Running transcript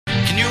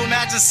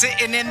imagine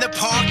sitting in the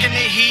park in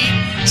the heat,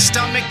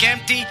 stomach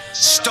empty,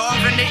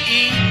 starving to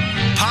eat,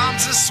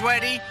 palms are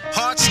sweaty,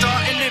 heart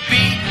starting to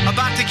beat,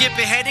 about to get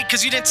beheaded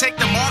cause you didn't take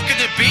the mark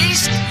of the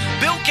beast?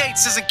 Bill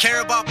Gates doesn't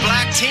care about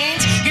black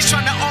teens, he's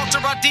trying to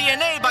alter our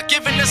DNA by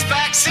giving us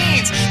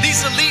vaccines. These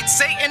elite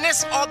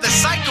Satanists are the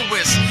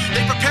psychoists,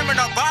 they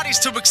preparing our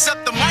bodies to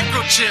accept the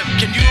microchip.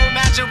 Can you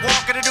imagine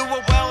walking into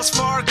a Wells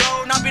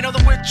Fargo, not being able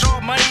to withdraw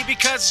money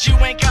because you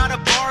ain't got a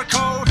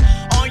barcode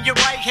on your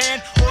right hand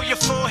or your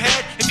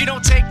forehead? If you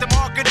don't take the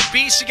mark of the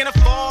beast, you're gonna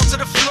fall to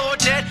the floor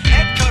dead,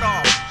 head cut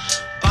off,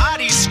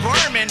 bodies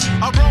squirming,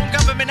 our own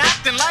government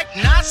acting like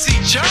Nazi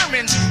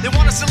Germans. They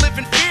want us to live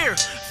in fear,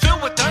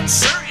 filled with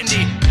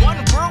uncertainty, one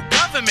world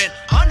government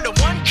under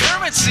one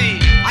currency.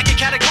 I can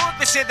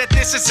categorically say that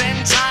this is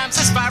end times.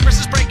 This virus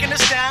is breaking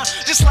us down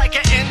just like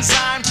an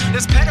enzyme.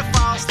 There's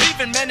pedophiles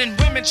leaving men and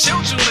women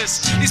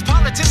childrenless. These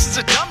politicians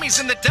are dummies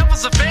and the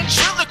devil's a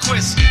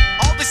ventriloquist.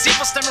 All this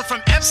evil stemming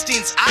from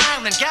Epstein's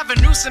Island. Gavin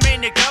Newsom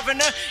ain't the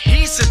governor,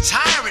 he's a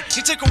tyrant.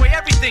 He took away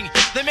everything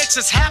that makes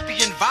us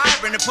happy and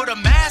vibrant and put a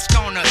mask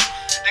on us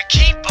to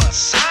keep us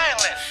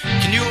silent.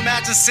 Can you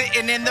imagine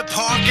sitting in the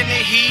park in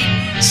the heat,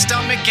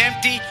 stomach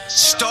empty,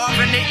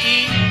 starving to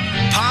eat,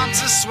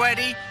 palms are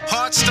sweaty,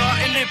 heart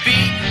starting to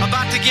beat,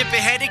 about to get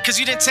beheaded cause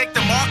you didn't take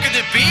the mark of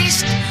the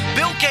beast?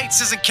 Bill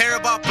Gates doesn't care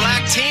about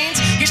black teens,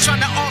 he's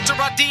trying to alter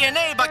our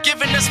DNA by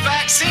giving us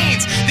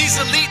vaccines. These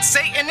elite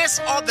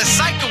Satanists are the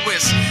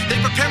psychoists, they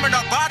preparing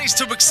our bodies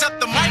to accept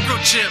the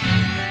microchip.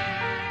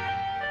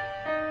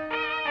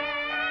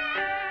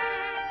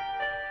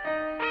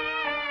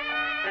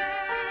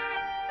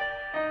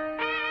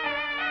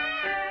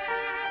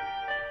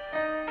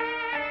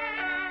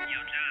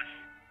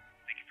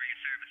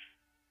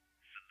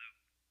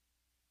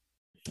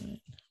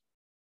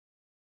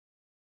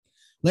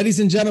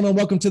 Ladies and gentlemen,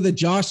 welcome to the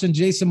Josh and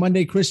Jason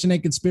Monday Christian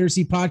and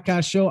Conspiracy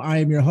Podcast Show. I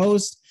am your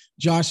host,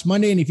 Josh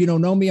Monday. And if you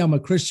don't know me, I'm a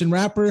Christian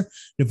rapper,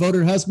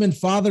 devoted husband,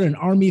 father, and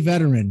Army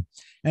veteran.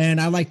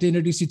 And I'd like to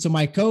introduce you to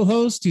my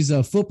co-host. He's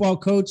a football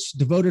coach,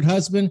 devoted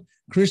husband,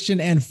 Christian,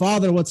 and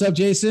father. What's up,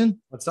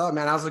 Jason? What's up,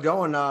 man? How's it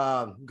going?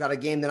 Got a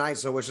game tonight,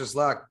 so wish us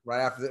luck.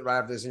 Right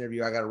after this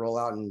interview, I got to roll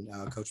out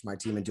and coach my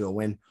team into a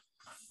win.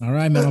 All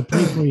right, man. I'll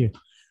pray for you.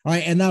 All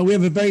right, and now we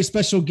have a very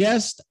special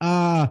guest.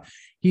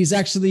 He's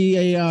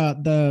actually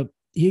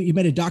he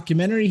made a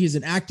documentary. He's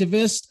an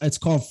activist. It's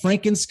called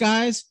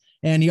Frankenskies.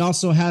 And he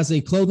also has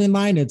a clothing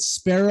line. It's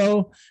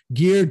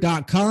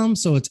sparrowgear.com.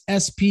 So it's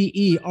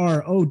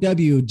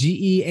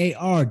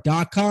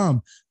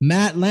SPEROWGEAR.com.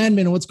 Matt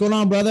Landman, what's going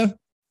on, brother?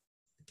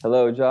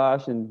 Hello,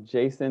 Josh and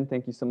Jason.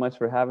 Thank you so much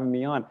for having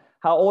me on.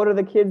 How old are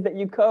the kids that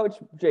you coach,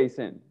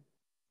 Jason?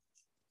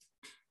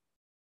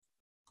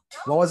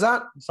 What was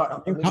that? Sorry.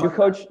 You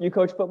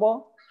coach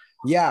football?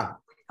 Yeah.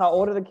 How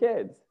old are the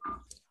kids?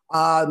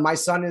 My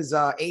son is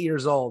 8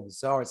 years old,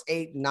 so it's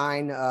 8,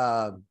 9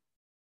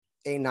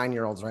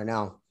 year olds right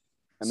now.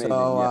 Amazing.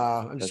 So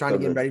I'm just trying to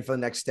get him ready for the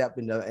next step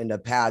into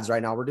pads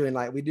right now. We do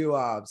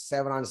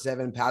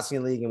 7-on-7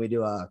 passing league, and we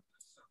do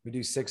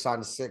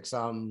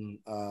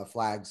 6-on-6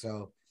 flag.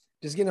 So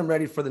just getting them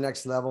ready for the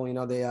next level. You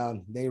know,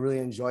 they really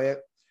enjoy it.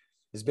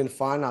 It's been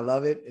fun. I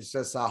love it. It's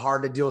just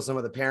hard to deal with some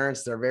of the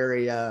parents. They're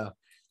very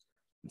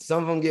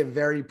some of them get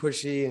very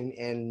pushy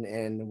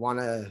and want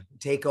to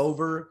take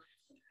over.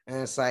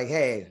 And it's like,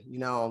 hey, you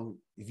know,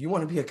 if you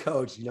want to be a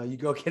coach, you know, you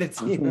go get a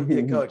team and be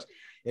a coach.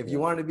 If you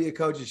wanted to be a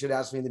coach, you should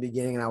ask me in the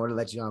beginning and I would have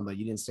let you on, but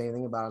you didn't say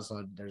anything about it.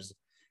 So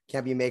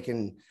can't be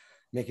making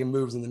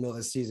moves in the middle of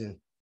the season.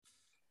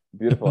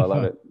 Beautiful. I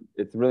love it.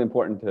 It's really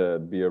important to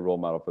be a role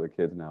model for the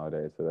kids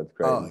nowadays. So that's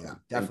great. Oh yeah,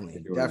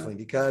 definitely.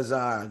 Because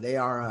they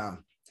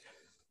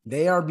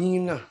are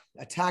being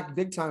attacked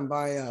big time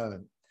by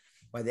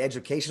the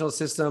educational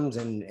systems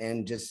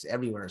and just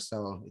everywhere.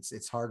 So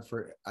it's hard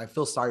I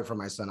feel sorry for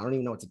my son. I don't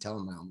even know what to tell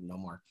him now no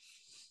more.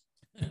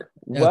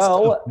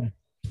 Well,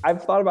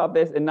 I've thought about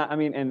this and I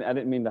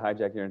didn't mean to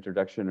hijack your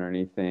introduction or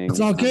anything. It's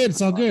all good.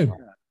 It's all good.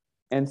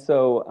 And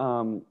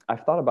so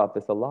I've thought about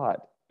this a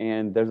lot,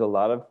 and there's a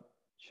lot of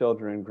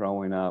children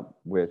growing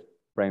up with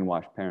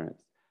brainwashed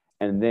parents.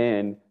 And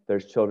then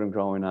there's children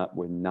growing up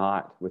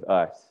with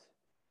us.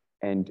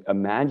 And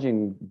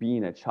imagine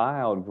being a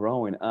child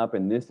growing up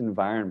in this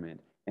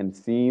environment and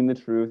seeing the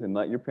truth and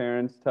let your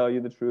parents tell you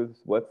the truth,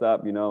 what's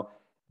up, you know,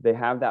 they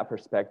have that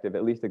perspective,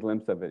 at least a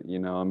glimpse of it, you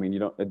know. I mean,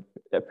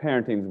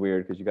 parenting's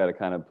weird because you got to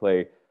kind of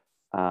play,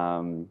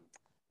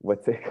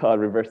 what's it called,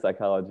 reverse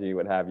psychology,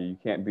 what have you. You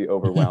can't be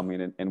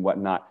overwhelming and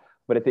whatnot.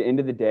 But at the end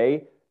of the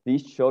day,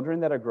 these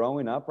children that are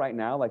growing up right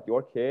now, like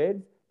your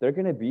kids, they're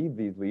going to be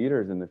these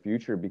leaders in the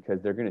future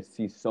because they're going to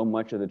see so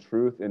much of the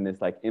truth in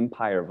this like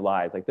empire of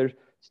lies. Like there's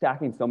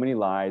stacking so many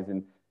lies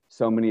and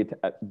so many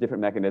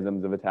different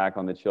mechanisms of attack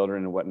on the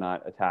children and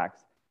whatnot,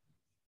 attacks,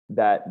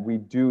 that we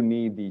do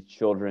need these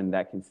children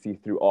that can see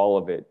through all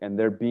of it. And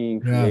they're being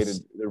created,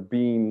 yes. They're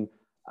being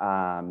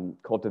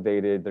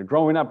cultivated, they're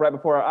growing up right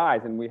before our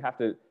eyes. And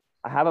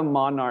I have a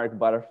monarch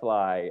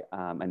butterfly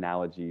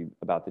analogy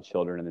about the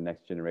children in the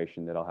next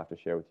generation that I'll have to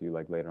share with you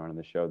like later on in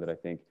the show that I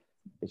think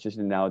it's just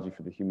an analogy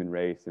for the human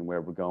race and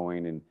where we're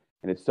going. And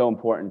it's so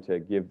important to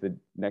give the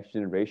next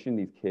generation,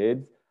 these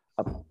kids,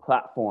 a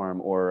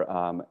platform or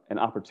an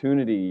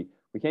opportunity.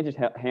 We can't just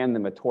hand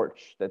them a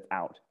torch that's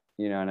out.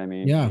 You know what I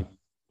mean? Yeah,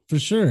 for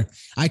sure.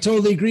 I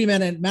totally agree,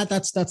 man. And Matt,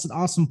 that's an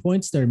awesome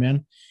points there,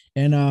 man.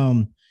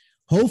 And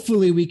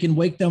hopefully we can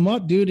wake them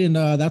up, dude. And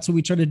that's what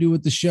we try to do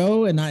with the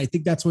show. And I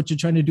think that's what you're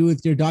trying to do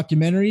with your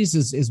documentaries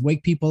is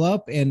wake people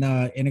up and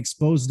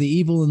expose the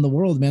evil in the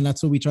world, man.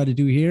 That's what we try to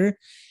do here.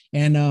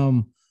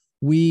 And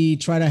we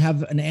try to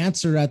have an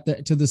answer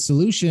to the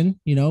solution,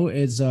 you know,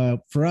 is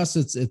for us,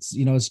 it's,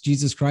 you know, it's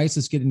Jesus Christ.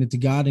 It's getting it to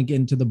God and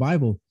getting to the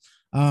Bible.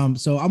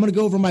 So I'm going to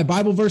go over my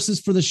Bible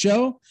verses for the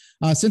show,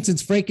 since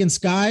it's Franken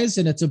Skies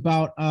and it's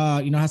about,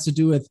 you know, has to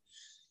do with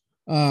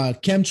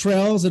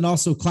chemtrails and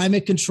also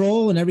climate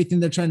control and everything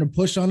they're trying to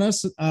push on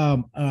us.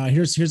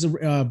 Here's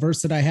a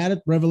verse that I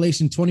had,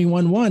 Revelation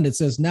 21:1. It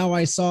says, "Now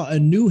I saw a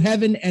new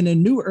heaven and a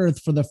new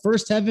earth, for the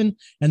first heaven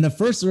and the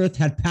first earth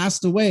had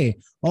passed away.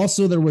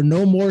 Also, there were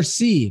no more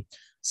sea."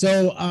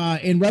 So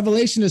in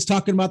Revelation is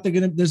talking about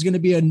there's going to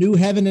be a new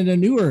heaven and a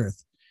new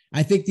earth.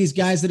 I think these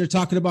guys that are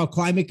talking about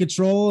climate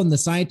control and the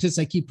scientists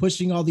that keep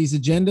pushing all these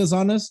agendas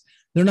on us,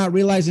 they're not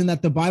realizing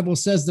that the Bible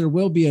says there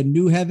will be a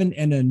new heaven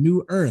and a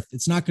new earth.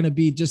 It's not going to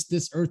be just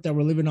this earth that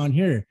we're living on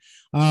here.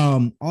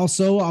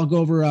 Also, I'll go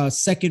over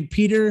 2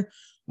 Peter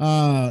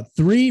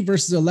 3,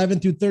 verses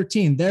 11 through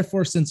 13.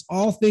 "Therefore, since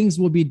all things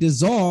will be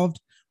dissolved,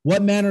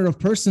 what manner of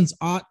persons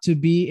ought to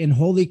be in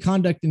holy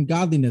conduct and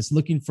godliness,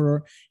 looking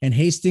for and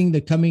hasting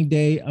the coming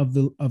day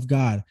of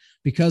God,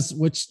 because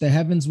which the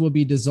heavens will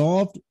be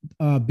dissolved,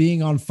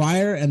 being on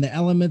fire, and the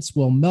elements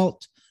will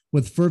melt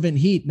with fervent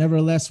heat.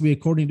 Nevertheless, we,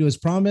 according to his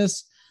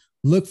promise,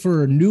 look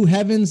for new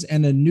heavens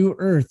and a new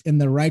earth in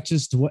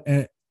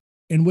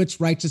which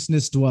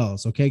righteousness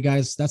dwells." Okay,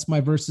 guys, that's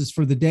my verses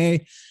for the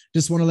day.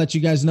 Just want to let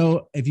you guys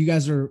know, if you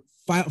guys are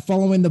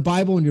following the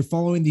Bible and you're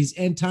following these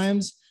end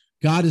times,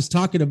 God is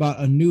talking about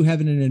a new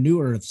heaven and a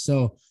new earth.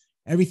 So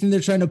everything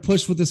they're trying to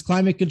push with this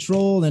climate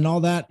control and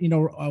all that, you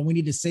know, we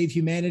need to save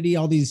humanity.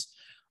 All these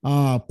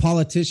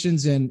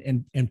politicians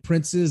and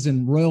princes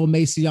and royal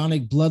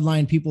Masonic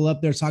bloodline people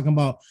up there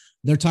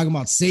they're talking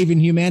about saving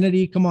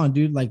humanity. Come on,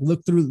 dude. Like,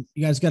 look through,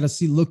 you guys got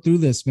to look through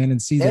this, man,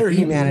 and see their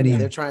humanity.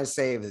 They're trying to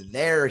save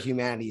their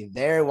humanity.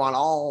 They want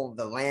all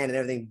the land and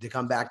everything to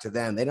come back to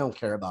them. They don't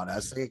care about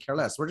us. They care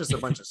less. We're just a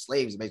bunch of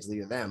slaves basically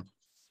to them.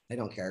 They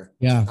don't care.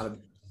 Yeah.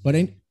 But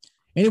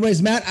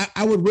anyways, Matt,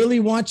 I would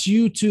really want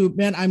you to,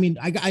 man, I mean,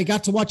 I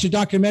got to watch your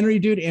documentary,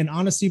 dude. And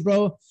honestly,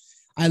 bro,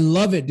 I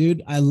love it,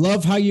 dude. I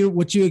love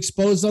what you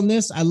exposed on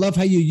this. I love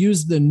how you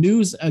use the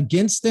news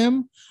against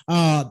them.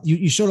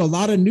 You showed a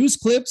lot of news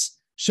clips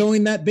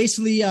showing that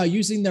basically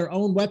using their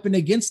own weapon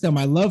against them.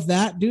 I love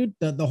that, dude.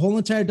 The whole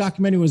entire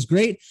documentary was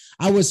great.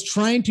 I was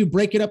trying to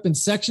break it up in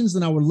sections,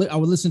 and I would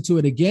listen to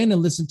it again and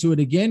listen to it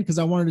again, because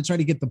I wanted to try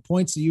to get the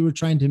points that you were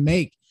trying to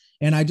make.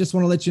 And I just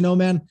want to let you know,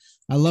 man,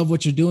 I love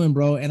what you're doing,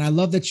 bro. And I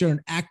love that you're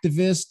an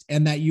activist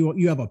and that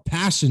you have a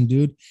passion,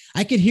 dude.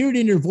 I could hear it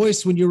in your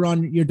voice when you were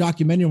on your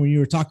documentary, when you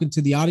were talking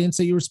to the audience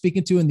that you were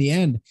speaking to in the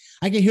end.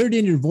 I could hear it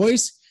in your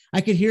voice.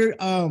 I could hear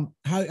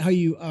how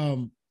you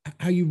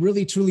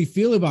really truly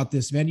feel about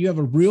this, man. You have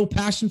a real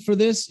passion for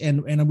this,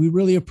 and we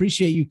really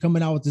appreciate you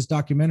coming out with this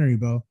documentary,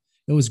 bro.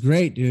 It was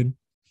great, dude.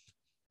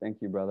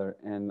 Thank you, brother.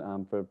 And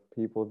for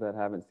people that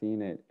haven't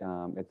seen it,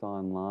 it's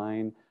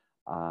online.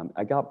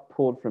 I got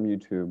pulled from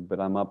YouTube, but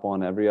I'm up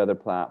on every other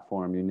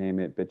platform, you name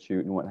it, BitChute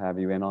and what have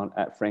you, and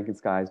at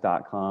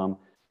frankenskies.com.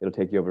 It'll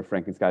take you over to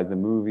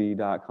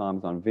frankenskiesthemovie.com.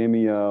 It's on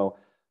Vimeo.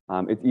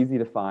 It's easy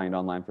to find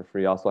online for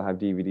free. I also have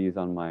DVDs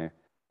on my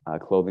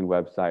clothing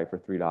website for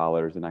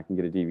 $3, and I can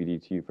get a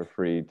DVD to you for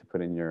free to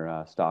put in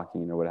your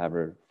stocking or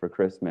whatever for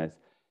Christmas.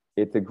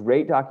 It's a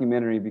great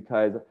documentary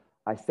because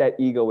I set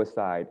ego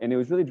aside, and it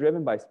was really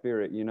driven by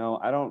spirit. You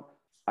know, I don't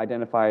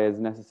identify as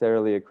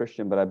necessarily a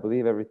Christian, but I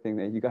believe everything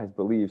that you guys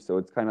believe. So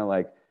it's kind of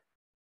like,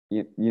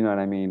 you know what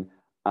I mean?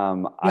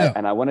 Yeah.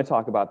 I want to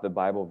talk about the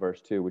Bible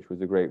verse too, which was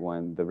a great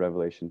one, the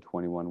Revelation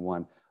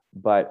 21:1.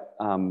 But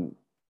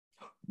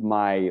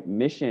my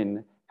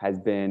mission has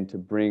been to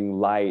bring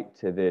light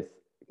to this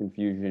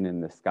confusion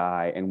in the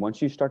sky. And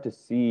once you start to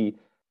see,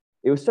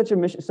 it was such a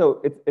mission. So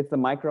it's the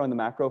micro and the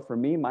macro. For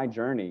me, my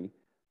journey.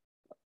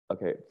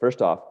 Okay,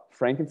 first off,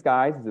 Franken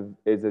Skies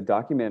is a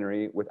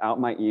documentary without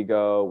my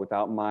ego,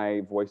 without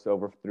my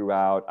voiceover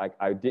throughout.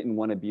 I didn't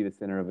want to be the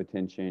center of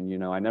attention. You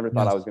know, I never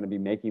thought I was going to be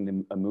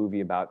making a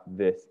movie about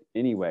this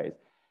anyways.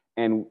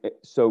 And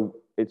so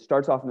it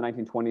starts off in the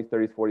 1920s,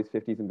 30s, 40s,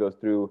 50s, and goes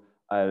through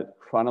a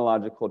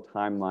chronological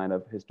timeline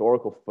of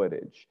historical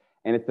footage.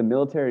 And it's the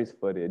military's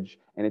footage,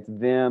 and it's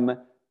them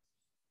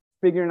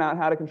figuring out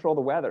how to control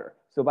the weather.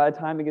 So by the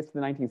time it gets to the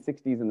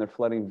 1960s and they're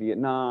flooding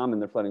Vietnam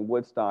and they're flooding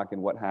Woodstock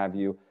and what have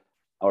you,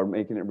 or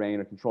making it rain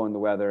or controlling the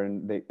weather,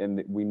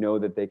 and we know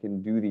that they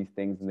can do these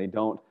things and they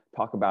don't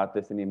talk about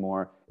this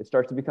anymore, it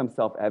starts to become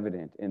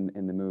self-evident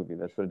in the movie.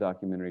 That's what a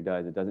documentary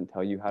does. It doesn't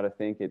tell you how to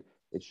think. It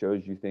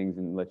shows you things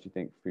and lets you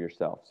think for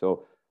yourself.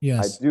 So I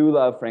Yes. do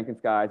love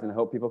Frankenskies, and I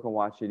hope people can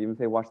watch it. Even if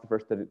they watch the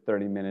first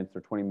 30 minutes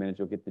or 20 minutes,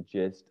 you'll get the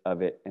gist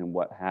of it and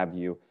what have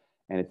you.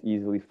 And it's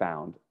easily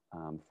found,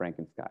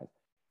 Frankenskies.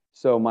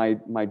 So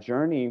my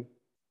journey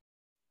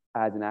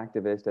as an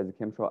activist, as a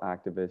chemtrail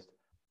activist,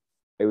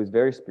 it was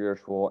very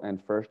spiritual.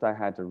 And first I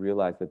had to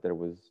realize that there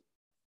was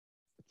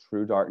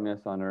true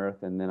darkness on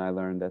earth. And then I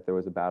learned that there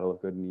was a battle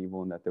of good and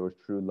evil and that there was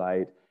true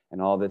light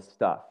and all this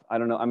stuff. I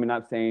don't know. I'm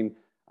not saying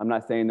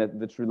that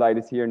the true light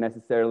is here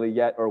necessarily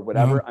yet or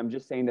whatever. I'm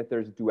just saying that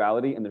there's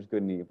duality and there's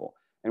good and evil.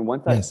 And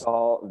once I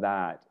saw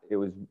that, it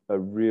was a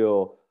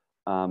real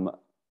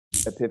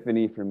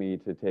epiphany for me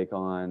to take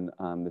on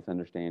this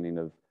understanding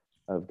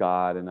of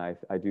God. And I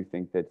do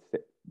think that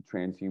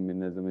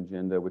transhumanism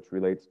agenda, which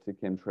relates to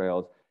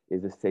chemtrails,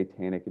 is a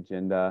satanic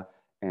agenda.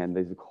 And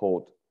these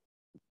occult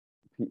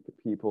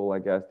people, I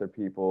guess they're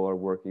people are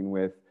working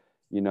with,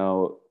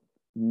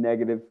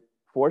 negative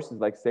forces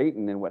like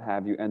Satan and what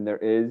have you. And there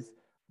is,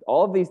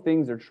 all of these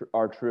things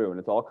are true, and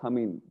it's all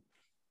coming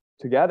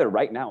together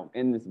right now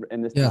in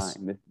this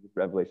time, this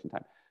revelation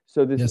time.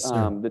 So this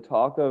the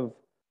talk of,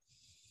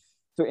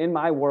 so in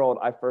my world,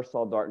 I first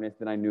saw darkness,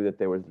 then I knew that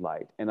there was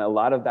light, and a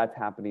lot of that's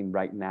happening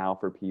right now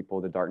for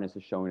people. The darkness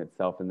is showing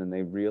itself, and then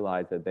they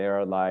realize that they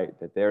are light,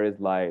 that there is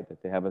light,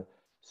 that they have a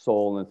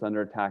soul and it's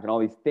under attack, and all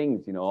these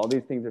things, all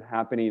these things are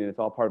happening, and it's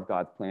all part of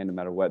God's plan, no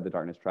matter what the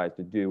darkness tries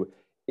to do.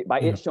 By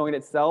it showing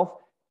itself,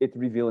 it's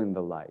revealing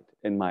the light,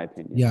 in my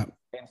opinion. Yeah.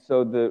 And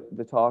so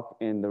the talk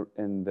in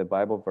the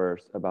Bible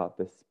verse about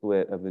the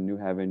split of the new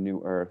heaven,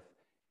 new earth,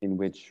 in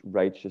which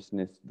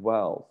righteousness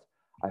dwells,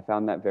 I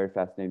found that very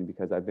fascinating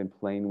because I've been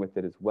playing with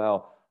it as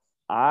well.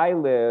 You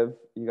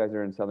guys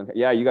are in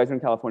you guys are in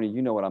California,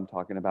 you know what I'm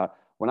talking about.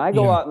 When I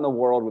go out in the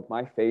world with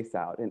my face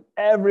out and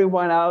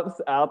everyone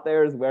out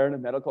there is wearing a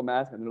medical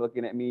mask and they're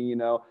looking at me,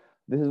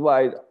 this is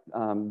why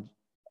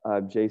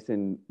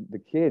Jason, the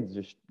kids,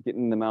 just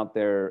getting them out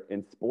there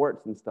in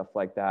sports and stuff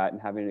like that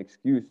and having an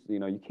excuse,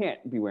 you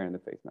can't be wearing the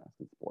face mask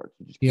in sports.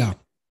 You just can't.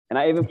 And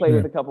I even played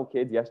with a couple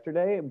kids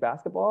yesterday in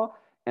basketball,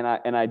 and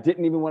I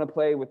didn't even want to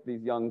play with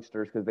these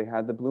youngsters because they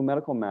had the blue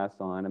medical masks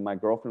on, and my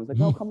girlfriend was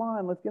like, "Oh, come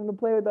on, let's get them to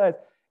play with us."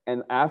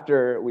 And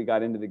after we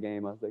got into the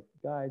game, I was like,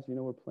 "Guys,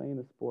 we're playing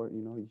a sport.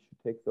 You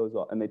should take those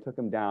off." And they took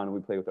them down, and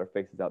we played with our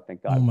faces out.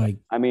 Thank God. Oh my!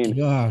 I mean,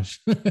 gosh,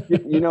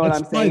 you know what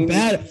I'm saying?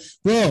 Bad,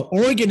 bro.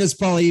 Oregon is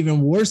probably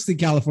even worse than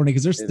California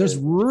because there's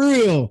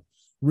real.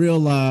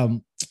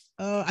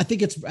 I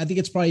think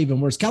it's probably even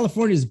worse.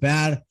 California is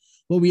bad,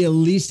 but we at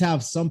least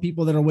have some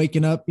people that are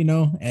waking up.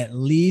 At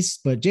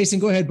least. But Jason,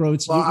 go ahead, bro.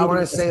 I want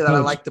to say that I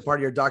like the part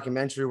of your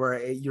documentary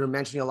where you were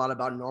mentioning a lot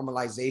about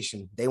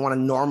normalization. They want to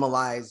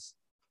normalize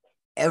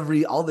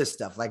all this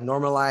stuff, like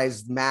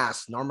normalize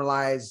masks,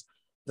 normalize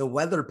the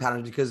weather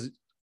patterns, because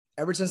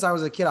ever since I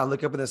was a kid, I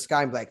look up in the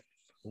sky and be like,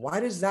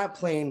 why does that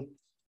plane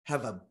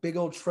have a big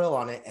old trail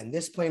on it and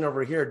this plane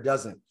over here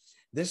doesn't?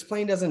 This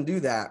plane doesn't do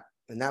that,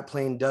 and that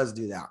plane does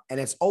do that. And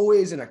it's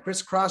always in a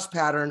crisscross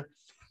pattern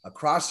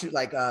across,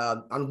 like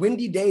on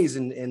windy days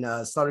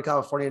in Southern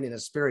California and in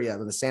Hesperia,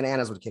 when the Santa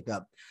Anas would kick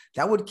up,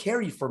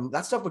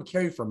 that stuff would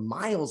carry for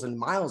miles and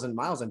miles and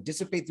miles and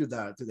dissipate through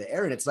the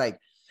air. And it's like,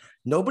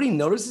 nobody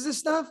notices this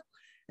stuff.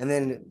 And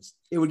then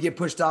it would get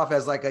pushed off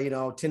as like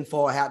a,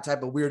 tinfoil hat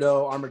type of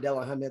weirdo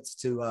armadillo helmets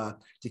to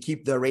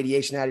keep the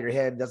radiation out of your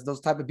head. Those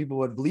type of people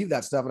would believe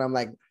that stuff. And I'm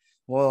like,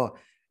 well,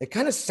 it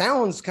kind of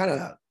sounds kind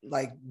of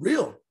like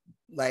real.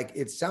 Like,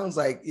 it sounds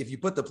like if you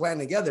put the plan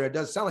together, it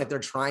does sound like they're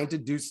trying to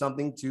do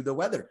something to the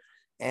weather.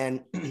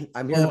 And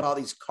I'm hearing about all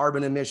these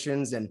carbon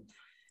emissions and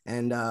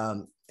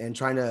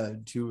trying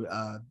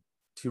to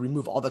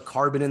remove all the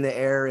carbon in the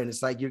air. And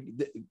it's like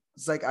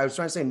I was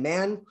trying to say,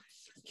 man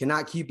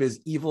cannot keep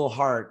his evil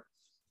heart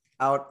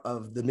out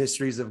of the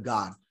mysteries of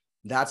God.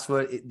 That's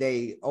what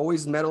they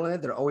always meddle in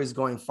it. They're always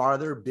going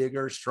farther,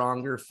 bigger,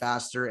 stronger,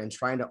 faster, and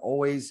trying to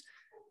always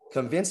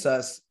convince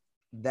us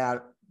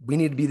that we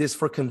need to be this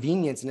for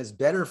convenience and it's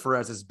better for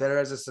us. It's better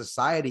as a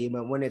society.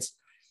 But when it's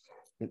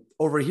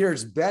over here,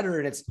 it's better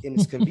and it's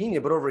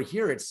convenient, but over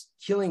here it's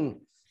killing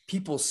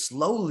people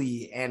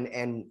slowly,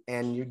 and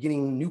you're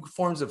getting new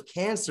forms of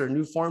cancer,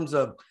 new forms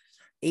of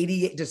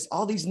ADHD, just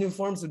all these new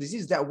forms of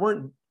disease that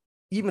weren't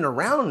even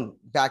around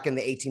back in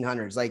the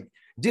 1800s. Like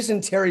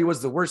dysentery was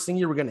the worst thing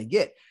you were going to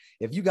get.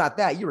 If you got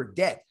that, you were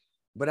dead.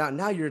 But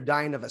now you're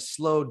dying of a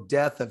slow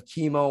death of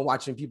chemo,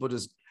 watching people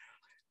just,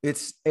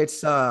 it's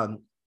a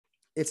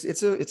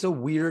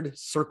weird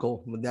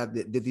circle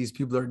that these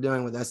people are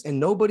doing with us.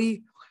 And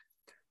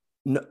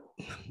I'm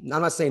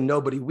not saying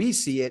nobody, we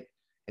see it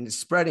and it's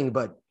spreading,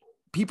 but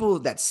people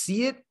that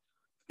see it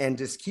and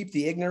just keep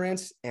the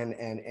ignorance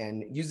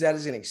and use that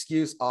as an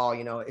excuse. Oh,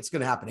 it's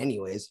going to happen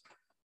anyways.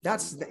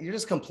 You're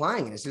just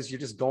complying. It's just, you're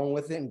just going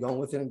with it and going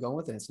with it and going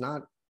with it.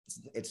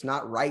 It's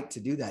not right to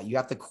do that. You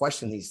have to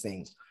question these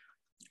things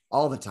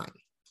all the time.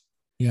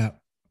 Yeah.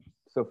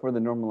 So for the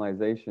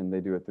normalization, they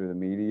do it through the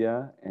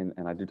media. And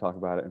I do talk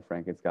about it in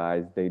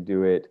Frankenskies. They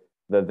do it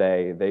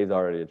The they's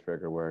already a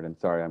trigger word. And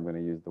sorry, I'm going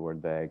to use the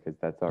word they because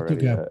that's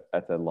already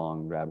that's a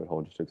long rabbit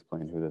hole just to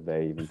explain who the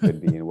they even could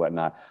be and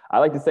whatnot. I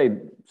like to say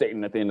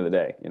Satan at the end of the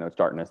day, it's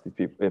darkness. These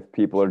people, if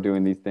people are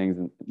doing these things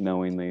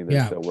knowingly,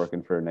 they're still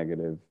working for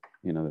negative,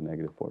 the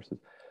negative forces.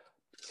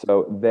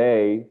 So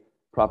they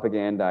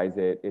propagandize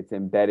it. It's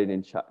embedded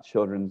in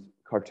children's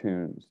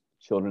cartoons,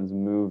 children's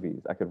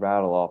movies. I could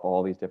rattle off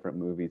all these different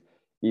movies.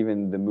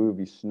 Even the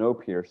movie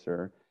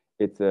Snowpiercer,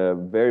 it's a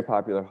very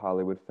popular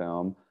Hollywood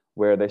film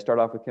where they start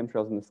off with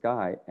chemtrails in the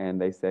sky, and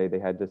they say they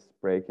had to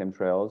spray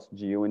chemtrails,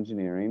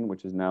 geoengineering,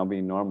 which is now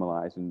being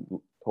normalized and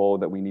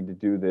told that we need to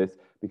do this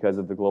because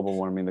of the global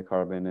warming, the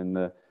carbon in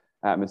the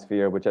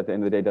atmosphere, which at the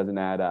end of the day doesn't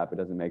add up. It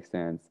doesn't make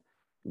sense,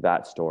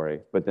 that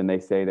story. But then they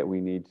say that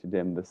we need to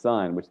dim the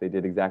sun, which they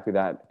did exactly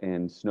that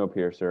in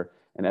Snowpiercer,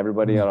 and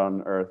everybody out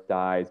on Earth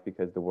dies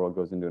because the world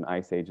goes into an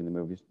ice age in the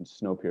movie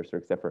Snowpiercer,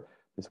 except for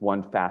this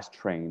one fast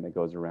train that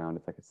goes around.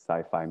 It's like a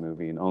sci-fi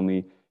movie, and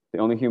the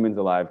only humans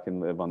alive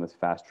can live on this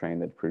fast train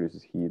that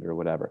produces heat or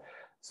whatever.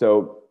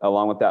 So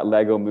along with that,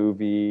 Lego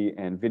movie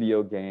and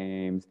video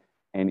games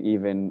and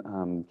even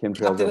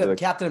chemtrails.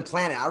 Captain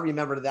Planet. I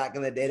remember that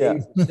in the day. They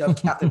used to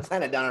shove Captain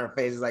Planet down our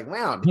faces. Like,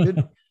 wow,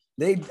 dude.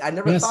 I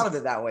never thought of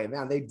it that way,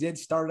 man. They did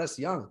start us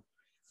young.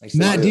 Like,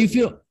 Matt, do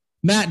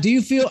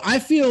you feel, I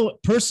feel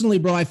personally,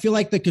 bro, I feel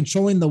like the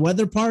controlling the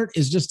weather part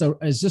is just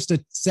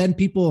to send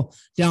people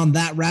down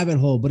that rabbit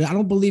hole, but I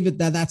don't believe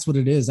that's what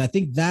it is. I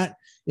think that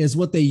is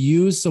what they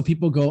use. So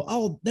people go,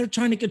 oh, they're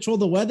trying to control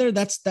the weather.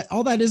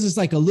 All that is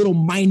like a little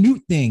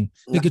minute thing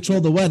to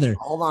control the weather.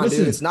 Hold on,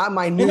 dude. It's not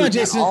minute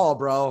at all,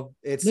 bro.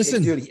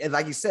 Dude,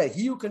 like you said,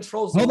 he who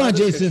controls the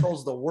weather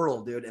controls the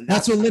world, dude. And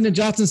that's what Lyndon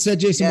Johnson said,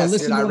 Jason. Yes, but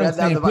listen dude, to what I'm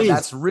saying, please.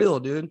 That's real,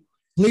 dude.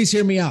 Please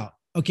hear me out.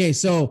 Okay,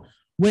 so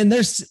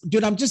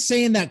dude, I'm just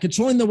saying that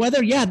controlling the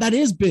weather, yeah, that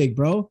is big,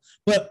 bro.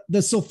 But the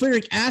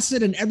sulfuric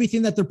acid and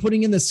everything that they're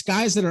putting in the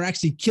skies that are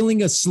actually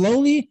killing us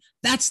slowly,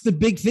 that's the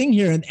big thing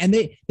here. And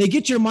they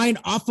get your mind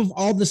off of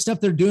all the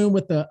stuff they're doing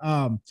with the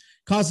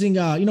causing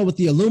with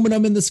the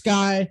aluminum in the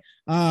sky,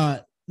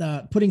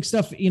 putting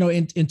stuff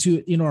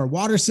into our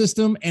water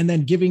system, and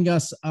then giving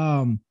us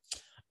what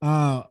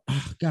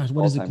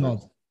is it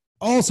called?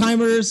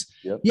 Alzheimer's.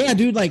 Yep. Yeah,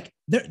 dude, like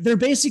they're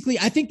basically,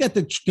 I think that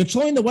the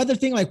controlling the weather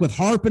thing, like with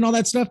HAARP and all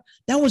that stuff,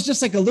 that was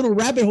just like a little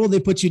rabbit hole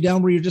they put you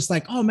down where you're just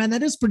like, oh man,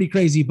 that is pretty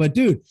crazy. But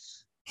dude,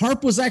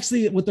 HAARP was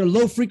actually, with their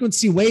low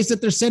frequency waves that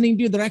they're sending,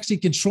 dude, they're actually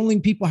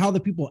controlling people, how the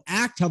people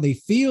act, how they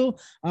feel,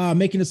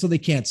 making it so they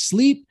can't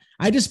sleep.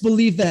 I just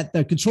believe that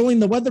the controlling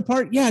the weather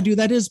part, yeah, dude,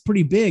 that is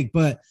pretty big.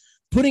 But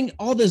putting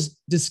all this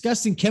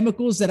disgusting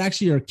chemicals that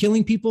actually are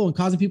killing people and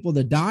causing people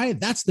to die,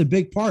 that's the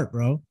big part,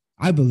 bro,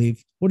 I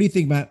believe. What do you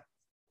think, Matt?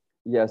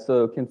 Yeah,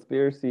 so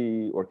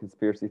conspiracy or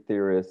conspiracy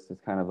theorists is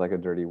kind of like a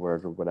dirty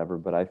word or whatever,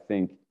 but I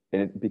think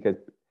because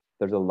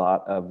there's a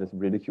lot of this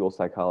ridicule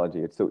psychology.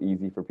 It's so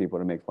easy for people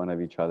to make fun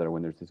of each other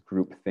when there's this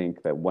group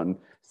think that one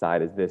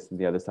side is this and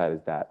the other side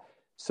is that.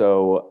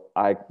 So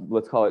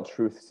let's call it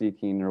truth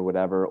seeking or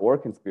whatever, or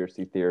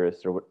conspiracy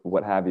theorists or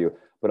what have you.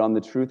 But on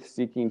the truth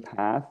seeking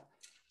path,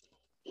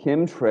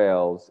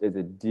 chemtrails is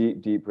a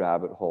deep, deep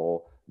rabbit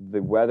hole.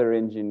 The weather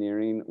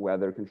engineering,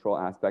 weather control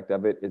aspect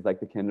of it is like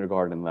the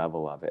kindergarten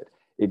level of it.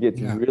 It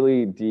gets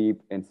really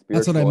deep and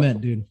spiritual. That's what I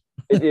meant, dude.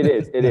 It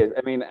is.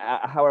 I mean,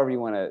 however you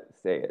want to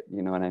say it,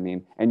 you know what I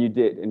mean? And you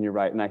did, and you're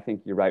right, and I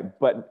think you're right.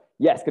 But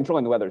yes,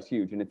 controlling the weather is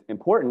huge, and it's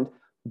important.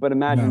 But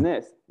imagine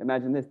this.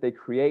 They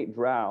create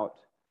drought,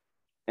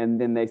 and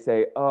then they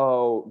say,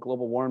 oh,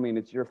 global warming,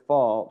 it's your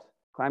fault.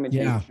 Climate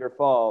change is your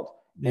fault.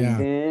 And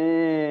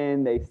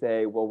then they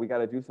say, well, we got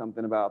to do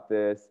something about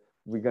this.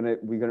 We're gonna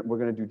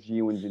do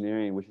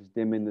geoengineering, which is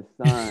dimming the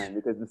sun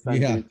because the sun's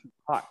getting too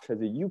hot because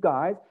of you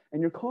guys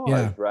and your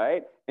cars,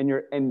 right?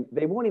 And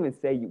they won't even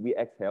say we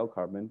exhale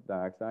carbon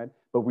dioxide,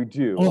 but we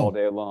do all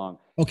day long.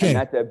 Okay, and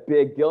that's a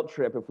big guilt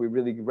trip if we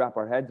really wrap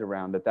our heads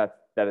around that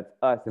it's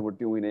us and we're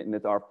doing it and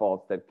it's our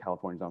fault that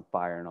California's on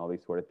fire and all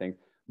these sort of things.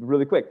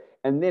 Really quick,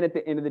 and then at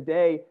the end of the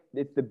day,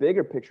 it's the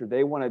bigger picture.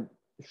 They want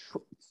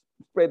to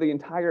spray the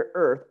entire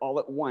Earth all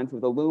at once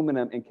with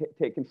aluminum and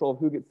take control of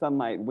who gets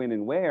sunlight, when,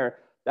 and where.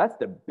 That's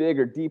the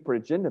bigger, deeper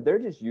agenda. They're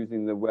just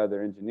using the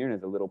weather engineering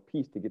as a little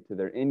piece to get to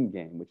their end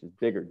game, which is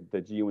bigger, the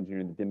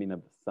geoengineering, the dimming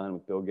of the sun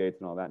with Bill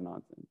Gates and all that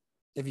nonsense.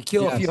 If you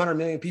kill a few 100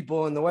 million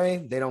people in the way,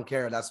 they don't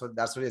care. That's what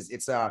it is.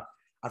 It's I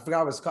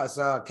forgot what it's called.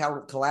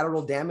 It's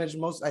collateral damage,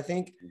 I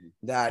think.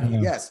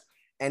 Yes.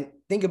 And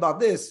think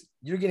about this.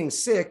 You're getting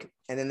sick,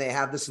 and then they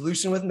have the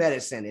solution with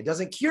medicine. It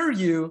doesn't cure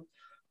you,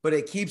 but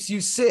it keeps you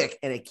sick,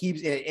 and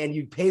and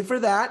you pay for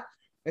that.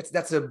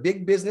 That's a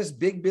big business,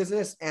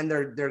 and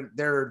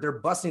they're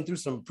busting through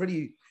some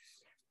pretty.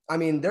 I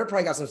mean, they're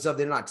probably got some stuff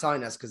they're not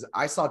telling us, because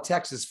I saw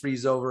Texas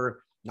freeze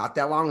over not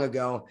that long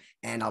ago,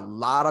 and a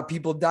lot of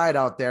people died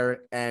out there,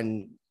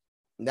 and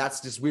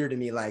that's just weird to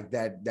me. Like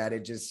that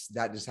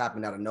just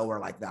happened out of nowhere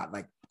like that.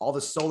 Like all the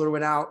solar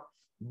went out,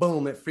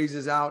 boom, it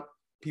freezes out,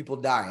 people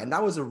die, and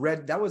that was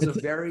a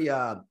very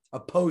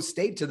opposed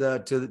state to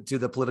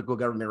the political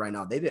government right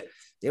now.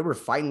 They were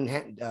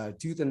fighting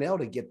tooth and nail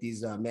to get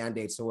these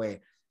mandates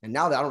away. And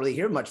now I don't really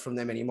hear much from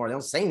them anymore. They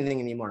don't say anything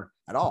anymore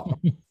at all.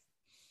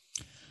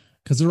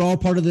 Because they're all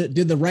part of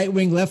the right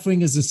wing, left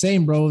wing is the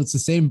same, bro. It's the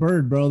same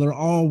bird, bro. They're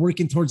all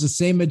working towards the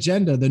same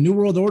agenda. The New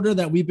World Order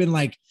that we've been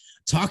like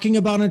talking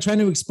about and trying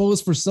to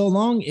expose for so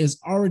long is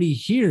already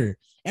here.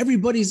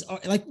 Everybody's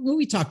like, when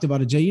we talked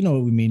about it, Jay, you know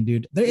what we mean,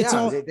 dude. It's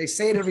all, they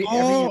say it every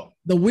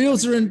the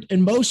wheels are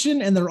in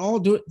motion, and they're all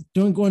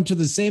going to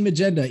the same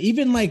agenda.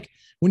 Even like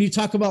when you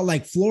talk about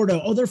like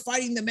Florida, they're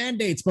fighting the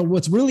mandates, but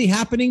what's really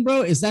happening,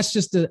 bro, is that's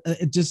just a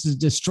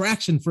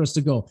distraction for us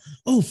to go,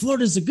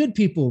 Florida's the good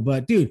people,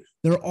 but dude,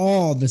 they're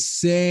all the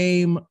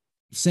same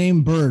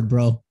bird,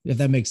 bro. If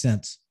that makes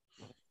sense.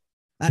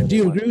 Do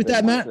you agree with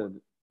that, Matt?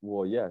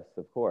 Well, yes,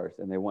 of course.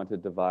 And they want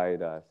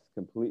to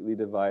completely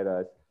divide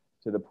us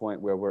to the point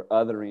where we're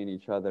othering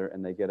each other,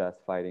 and they get us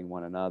fighting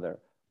one another.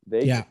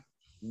 They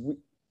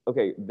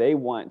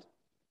want.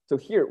 So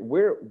here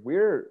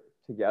we're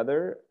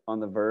together on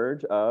the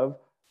verge of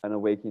an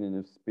awakening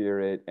of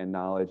spirit and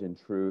knowledge and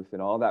truth,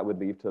 and all that would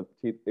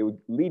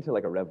lead to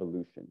like a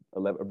revolution,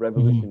 a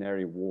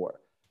revolutionary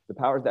war. The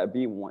powers that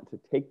be want to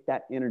take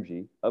that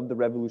energy of the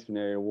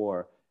Revolutionary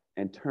War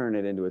and turn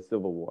it into a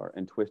civil war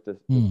and twist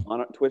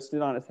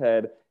it on its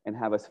head and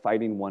have us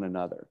fighting one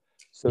another.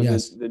 So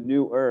the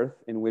new earth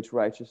in which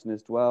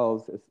righteousness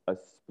dwells is a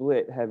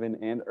split heaven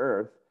and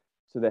earth.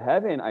 So the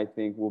heaven, I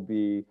think, will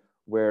be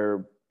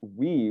where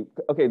there's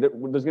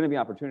going to be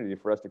opportunity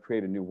for us to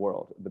create a new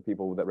world, the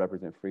people that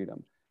represent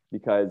freedom,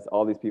 because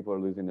all these people are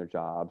losing their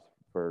jobs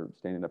for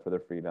standing up for their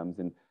freedoms.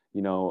 And,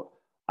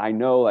 I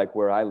know like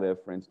where I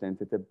live, for instance,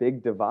 it's a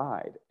big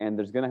divide, and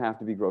there's going to have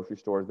to be grocery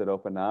stores that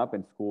open up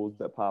and schools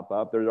that pop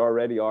up. There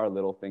already are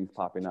little things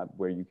popping up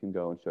where you can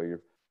go and show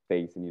your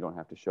face, and you don't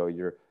have to show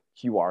your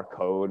QR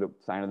code,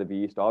 sign of the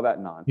beast, all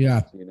that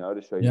nonsense,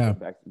 to show you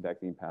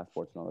vaccine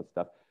passports and all that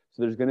stuff.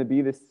 So there's going to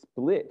be this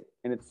split,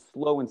 and it's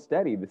slow and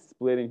steady, this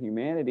split in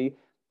humanity.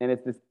 And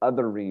it's this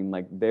othering,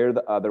 like they're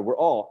the other. We're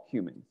all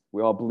humans.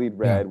 We all bleed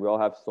red. We all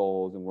have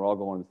souls, and we're all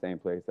going to the same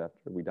place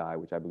after we die,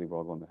 which I believe we're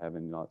all going to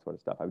heaven and all that sort of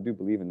stuff. I do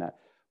believe in that.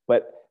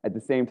 But at the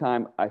same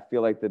time, I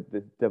feel like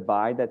the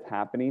divide that's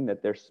happening,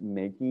 that they're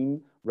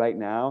making right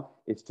now,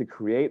 is to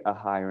create a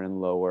higher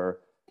and lower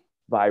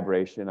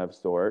vibration of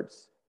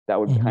sorts that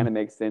would kind of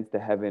make sense to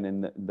heaven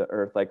and the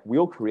earth. Like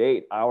we'll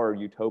create our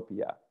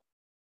utopia,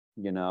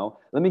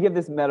 Let me give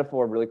this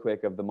metaphor really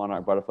quick of the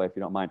monarch butterfly, if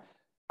you don't mind.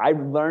 I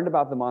learned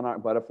about the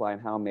monarch butterfly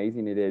and how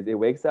amazing it is. It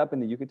wakes up in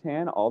the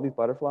Yucatan, all these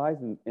butterflies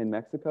in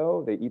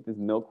Mexico, they eat this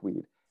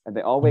milkweed, and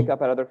they all wake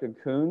up out of their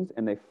cocoons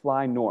and they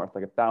fly north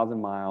like 1,000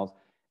 miles.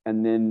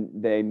 And then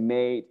they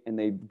mate and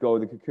they go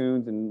to the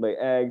cocoons and lay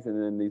eggs.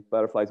 And then these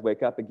butterflies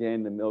wake up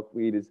again. The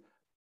milkweed is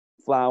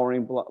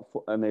flowering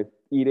and they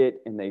eat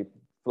it and they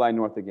fly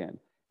north again.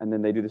 And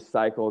then they do the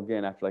cycle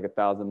again after like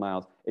 1,000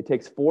 miles. It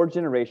takes 4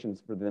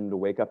 generations for them to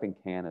wake up in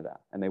Canada.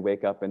 And they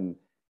wake up in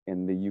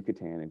the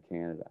Yucatan in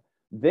Canada.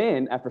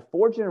 Then, after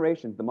 4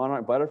 generations, the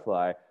monarch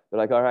butterfly, they're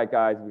like, all right,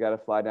 guys, we got to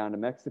fly down to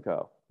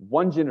Mexico.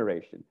 1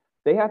 generation.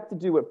 They have to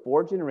do what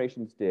 4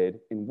 generations did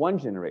in 1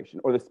 generation,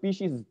 or the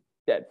species is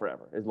dead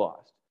forever, is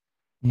lost.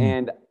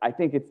 And I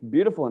think it's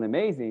beautiful and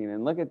amazing.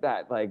 And look at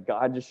that. Like,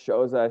 God just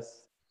shows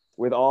us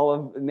with all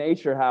of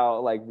nature how,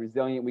 like,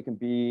 resilient we can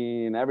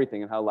be and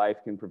everything, and how life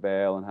can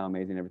prevail and how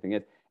amazing everything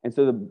is. And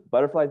so the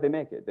butterflies, they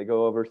make it. They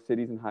go over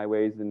cities and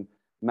highways and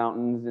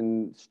mountains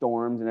and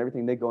storms and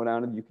everything. They go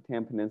down to the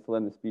Yucatan Peninsula,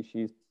 and the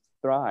species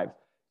thrives.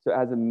 So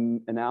as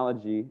an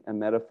analogy, a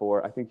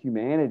metaphor, I think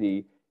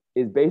humanity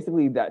is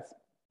basically that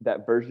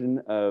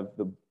version of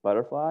the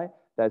butterfly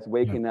that's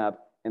waking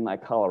up in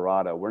like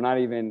Colorado. We're not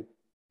even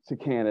to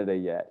Canada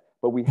yet,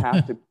 but we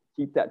have to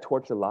keep that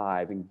torch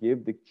alive and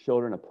give the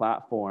children a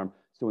platform.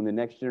 So when the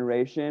next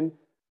generation,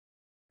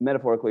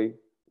 metaphorically,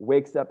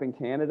 wakes up in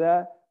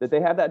Canada, that they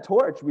have that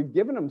torch. We've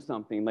given them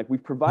something, like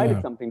we've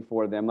provided something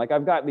for them. Like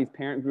I've got these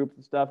parent groups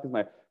and stuff because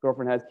my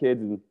girlfriend has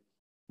kids, and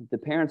the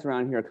parents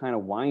around here are kind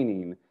of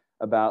whining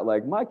about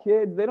like, my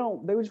kids, they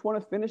just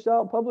want to finish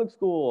out public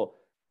school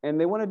and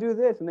they want to do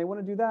this and they want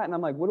to do that. And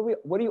I'm like, what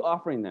are you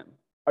offering them?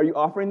 Are you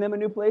offering them a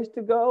new place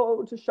to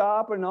go to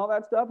shop and all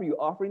that stuff? Are you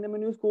offering them a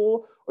new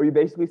school? Or are you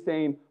basically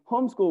saying,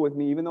 homeschool with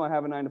me, even though I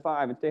have a 9 to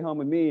 5, and stay home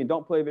with me and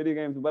don't play video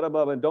games and blah,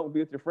 blah, blah, and don't be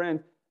with your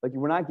friends? Like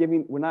we're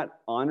not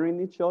honoring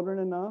these children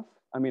enough.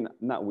 I mean,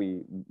 not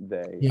we,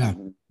 they.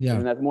 And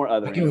that's more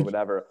othering or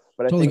whatever.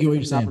 But I think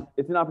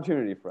it's an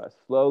opportunity for us.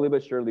 Slowly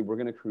but surely, we're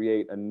going to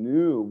create a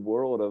new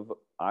world of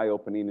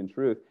eye-opening and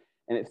truth.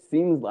 And it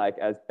seems like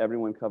as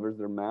everyone covers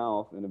their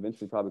mouth and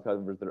eventually probably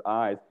covers their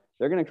eyes,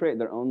 they're going to create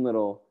their own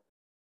little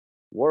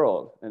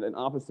world, and an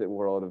opposite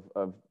world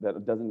of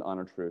that doesn't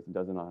honor truth, and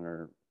doesn't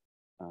honor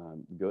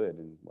good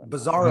and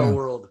bizarro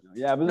world.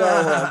 Yeah,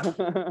 bizarro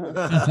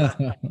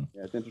world.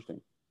 Yeah, it's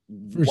interesting.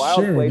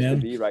 Wild place to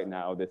be right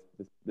now. This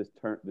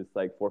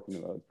like fork in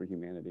the road for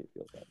humanity. It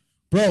feels like.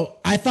 Bro,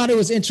 I thought it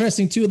was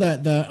interesting too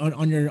that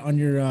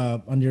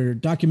on your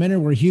documentary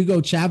where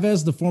Hugo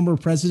Chavez, the former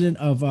president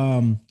of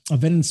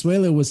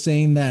Venezuela, was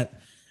saying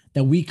that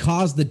we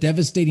caused the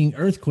devastating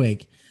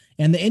earthquake.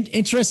 And the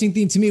interesting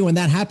thing to me when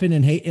that happened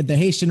in the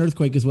Haitian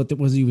earthquake is what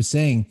he was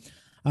saying,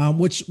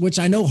 which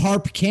I know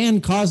HAARP can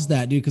cause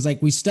that, dude. Because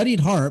like we studied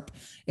HAARP,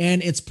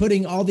 and it's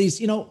putting all these,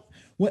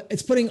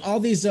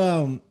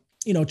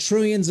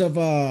 trillions of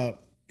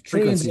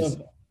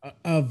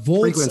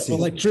volts of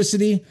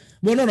electricity.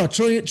 Well, no,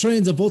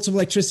 trillions of volts of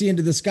electricity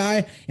into the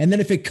sky. And then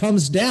if it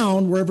comes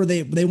down wherever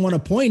they want to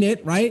point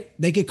it, right,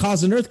 they could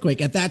cause an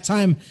earthquake. At that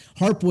time,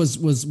 HAARP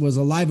was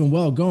alive and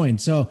well going.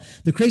 So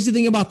the crazy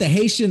thing about the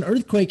Haitian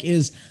earthquake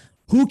is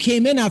who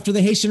came in after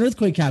the Haitian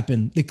earthquake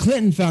happened? The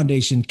Clinton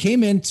Foundation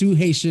came into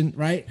Haitian,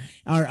 right?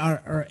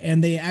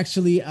 And they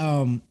actually,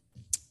 and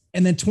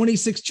then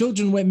 26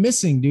 children went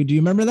missing, dude. Do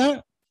you remember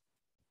that?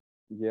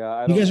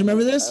 Yeah. You guys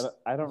remember this?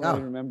 I don't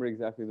really remember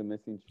exactly the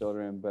missing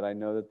children, but I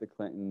know that the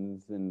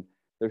Clintons, and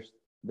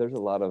there's a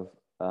lot of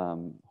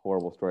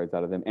horrible stories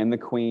out of them, and the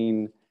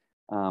Queen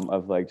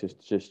of like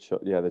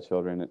the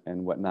children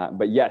and whatnot.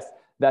 But yes,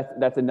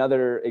 that's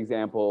another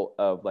example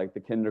of like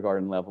the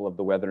kindergarten level of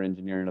the weather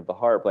engineering of the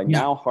HAARP. Like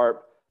now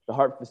the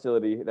HAARP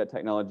facility, that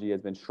technology has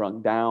been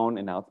shrunk down,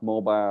 and now it's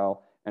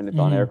mobile, and it's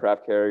on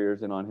aircraft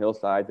carriers and on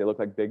hillsides. They look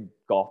like big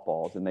golf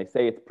balls, and they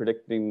say it's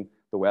predicting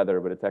the weather,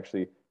 but it's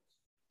actually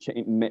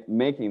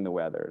making the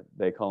weather.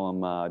 They call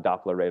them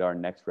Doppler radar,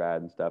 NexRad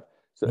and stuff.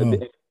 So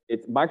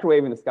it's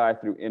microwaving the sky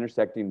through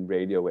intersecting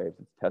radio waves.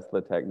 It's Tesla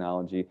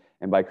technology.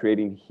 And by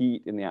creating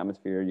heat in the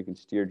atmosphere, you can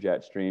steer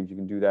jet streams. You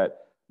can do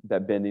that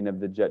bending of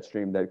the jet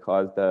stream that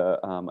caused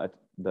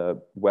the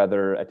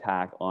weather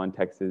attack on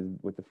Texas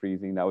with the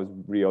freezing. That was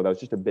real. That was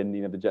just a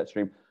bending of the jet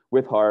stream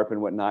with HAARP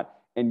and whatnot.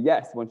 And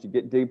yes, once you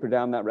get deeper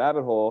down that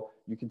rabbit hole,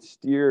 you can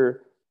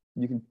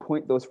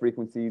point those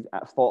frequencies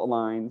at fault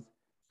lines,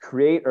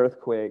 create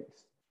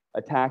earthquakes,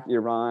 attack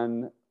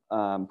Iran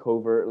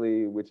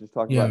covertly, which is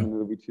talked about in the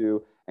movie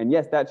too. And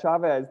yes, that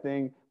Chavez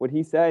thing, what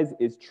he says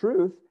is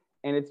truth,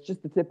 and it's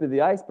just the tip of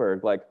the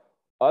iceberg. Like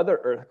other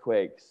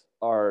earthquakes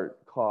are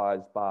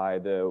caused by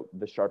the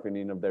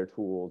sharpening of their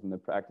tools and the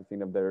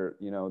practicing of their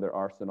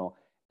arsenal.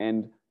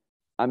 And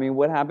I mean,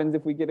 what happens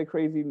if we get a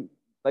crazy,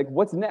 like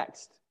what's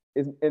next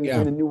in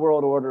the New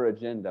World Order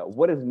agenda?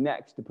 What is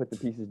next to put the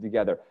pieces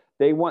together?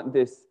 They want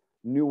this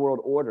New World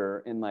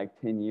Order in like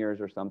 10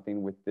 years or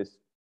something with this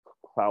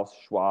Klaus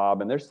Schwab,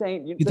 and they're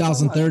saying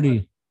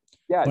 2030.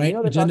 Yeah, right? You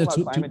know, they're Agenda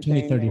talking about climate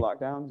change 2030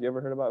 lockdowns. You ever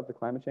heard about the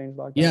climate change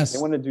lockdowns? Yes. They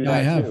want to do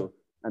that too.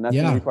 And that's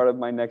going to be part of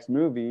my next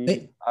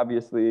movie,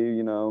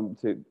 obviously,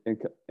 to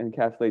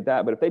encapsulate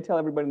that. But if they tell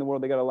everybody in the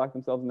world they got to lock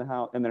themselves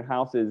in their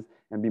houses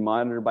and be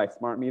monitored by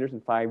smart meters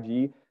and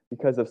 5G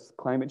because of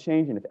climate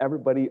change, and if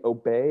everybody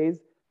obeys,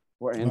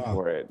 we're in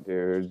for it,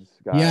 dudes.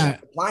 Guys. Yeah.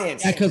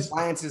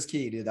 Compliance is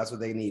key, dude. That's what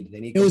they need.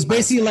 It was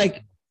basically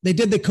like they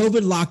did the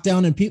COVID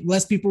lockdown and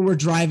less people were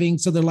driving.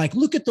 So they're like,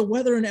 look at the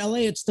weather in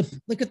LA.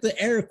 Look at the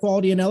air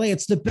quality in LA.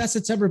 It's the best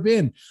it's ever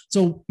been.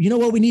 So you know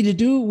what we need to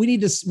do? We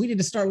need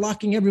to start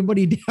locking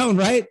everybody down,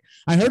 right?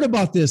 I heard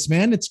about this,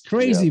 man. It's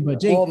crazy.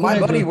 But Jake, my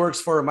buddy works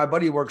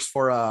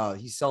for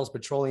he sells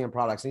petroleum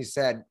products. And he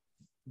said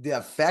the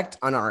effect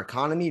on our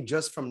economy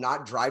just from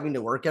not driving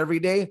to work every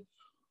day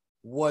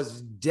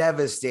was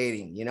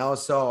devastating,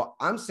 So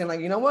I'm saying,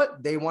 like, you know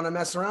what? They want to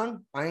mess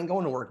around. I ain't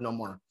going to work no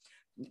more.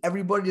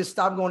 Everybody just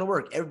stop going to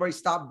work. Everybody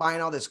stop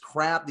buying all this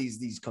crap,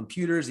 these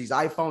computers, these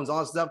iPhones,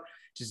 all that stuff.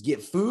 Just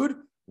get food,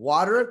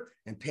 water,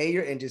 and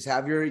and just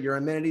have your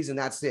amenities, and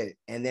that's it.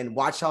 And then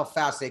watch how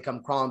fast they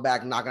come crawling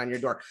back and knocking on your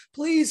door.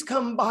 Please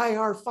come buy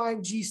our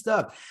 5G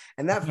stuff.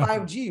 And that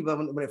 5G,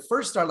 when it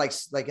first started,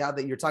 like how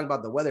that you're talking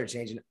about the weather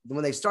changing,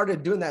 when they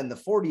started doing that in the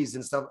 40s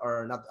and stuff,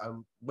 or not,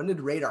 when did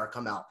radar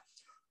come out?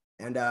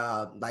 And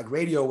like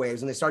radio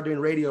waves, and they started doing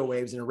radio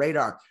waves and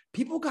radar.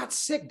 People got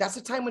sick. That's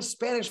the time when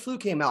Spanish flu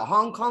came out,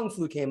 Hong Kong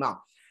flu came out.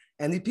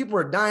 And these people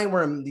were dying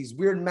wearing these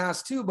weird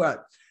masks too.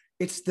 But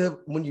it's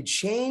when you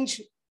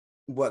change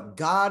what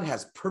God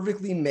has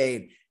perfectly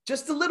made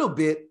just a little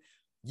bit,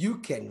 you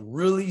can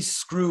really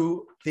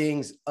screw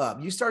things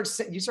up. You start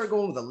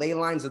going with the ley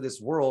lines of this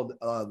world,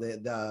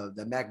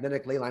 the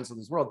magnetic ley lines of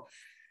this world.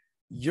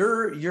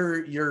 It's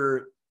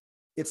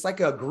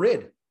like a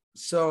grid.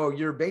 So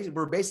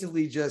we're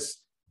basically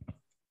just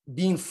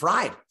being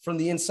fried from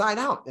the inside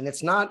out, and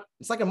it's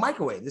like a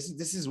microwave.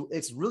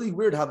 It's really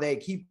weird how they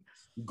keep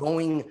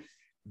going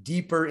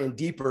deeper and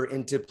deeper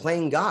into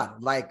playing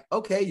God. Like,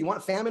 okay, you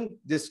want famine?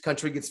 This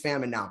country gets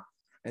famine now,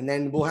 and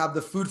then we'll have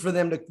the food for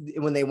them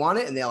when they want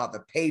it, and they'll have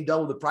to pay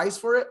double the price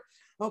for it.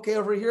 Okay,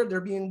 over here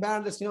they're being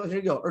bad. Here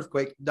you go,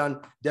 earthquake done,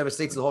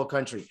 devastates the whole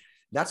country.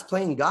 That's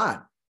playing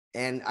God,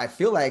 and I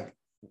feel like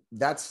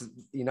that's,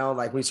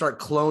 like when you start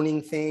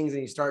cloning things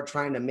and you start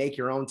trying to make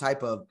your own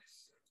type of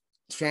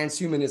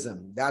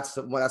transhumanism, that's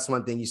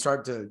one thing. You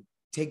start to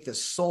take the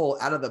soul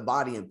out of the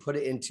body and put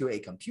it into a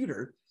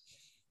computer.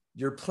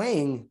 You're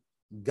playing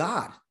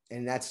God,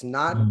 and that's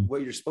not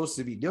what you're supposed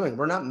to be doing.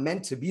 We're not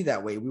meant to be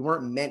that way. We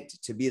weren't meant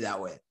to be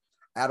that way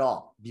at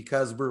all,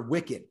 because we're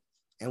wicked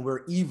and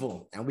we're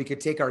evil, and we could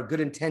take our good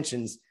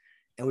intentions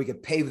and we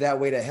could pave that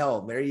way to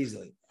hell very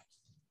easily.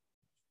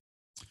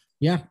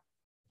 Yeah.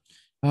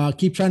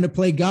 Keep trying to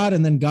play God,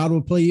 and then God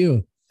will play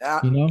you.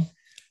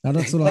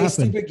 That's what'll Play happen.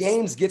 stupid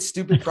games, get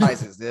stupid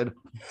prizes, dude.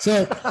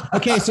 So,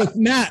 okay. So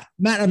Matt,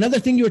 another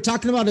thing you were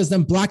talking about is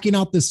them blacking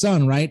out the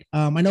sun, right?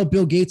 I know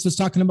Bill Gates was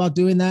talking about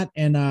doing that,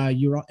 and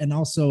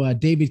also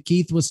David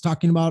Keith was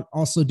talking about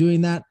also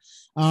doing that.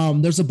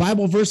 There's a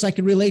Bible verse I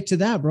can relate to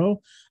that, bro.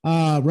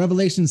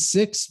 Revelation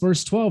 6,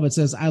 verse 12. It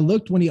says, I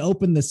looked when he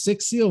opened the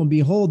sixth seal, and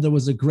behold, there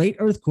was a great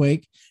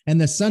earthquake,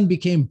 and the sun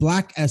became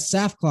black as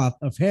sackcloth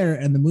of hair,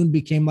 and the moon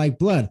became like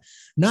blood.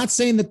 Not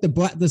saying that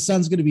the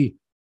sun's going to be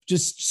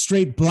just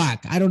straight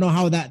black. I don't know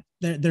how that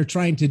they're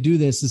trying to do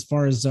this as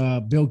far as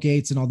Bill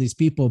Gates and all these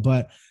people,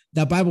 but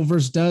that Bible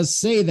verse does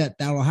say that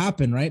will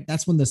happen, right?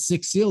 That's when the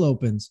sixth seal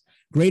opens.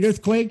 Great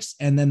earthquakes,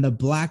 and then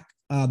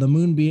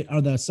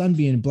the sun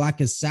being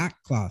black as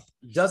sackcloth.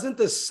 Doesn't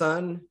the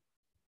sun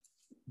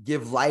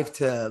give life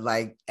to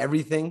like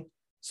everything?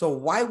 So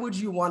why would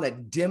you want to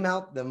dim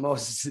out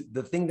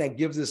the thing that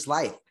gives us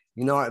life?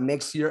 You know, it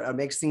makes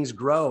things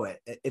grow.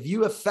 If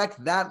you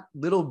affect that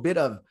little bit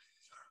of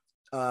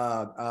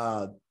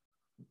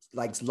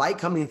like light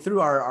coming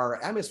through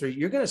our atmosphere,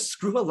 you're going to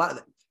screw a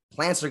lot.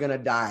 Plants are going to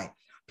die.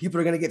 People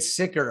are going to get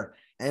sicker.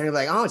 And you're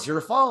like, oh, it's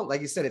your fault.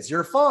 Like you said, it's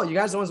your fault. You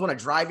guys always want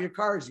to drive your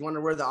cars. You want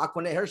to wear the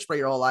Aquanet hairspray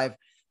your whole life.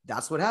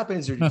 That's what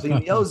happens. You're depleting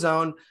the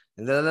ozone.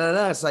 And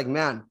it's like,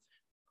 man,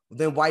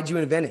 then why'd you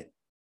invent it?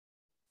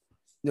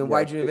 Then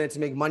why'd you invent it to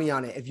make money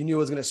on it? If you knew it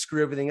was going to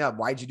screw everything up,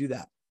 why'd you do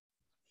that?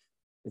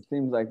 It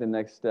seems like the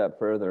next step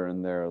further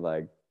in their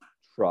like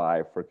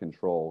try for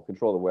control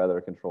the weather,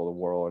 control the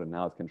world, and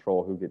now it's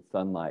control who gets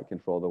sunlight,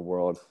 control the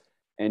world.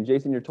 And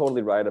Jason, you're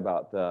totally right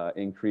about the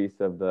increase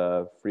of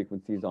the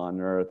frequencies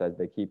on Earth as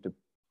they keep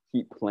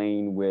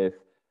playing with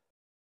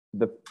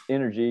the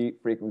energy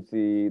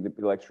frequency, the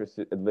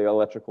electricity, the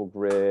electrical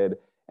grid,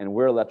 and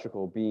we're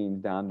electrical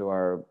beings down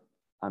to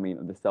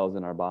the cells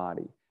in our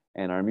body.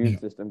 And our immune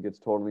system gets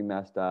totally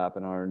messed up,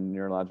 and our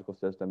neurological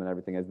system and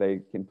everything as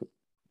they can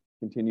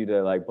continue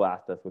to like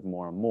blast us with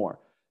more and more.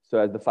 So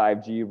as the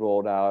 5G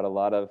rolled out, a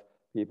lot of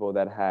people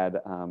that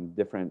had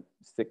different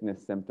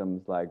sickness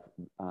symptoms like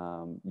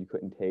you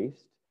couldn't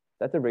taste,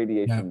 that's a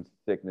radiation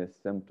sickness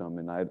symptom.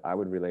 And I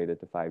would relate it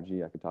to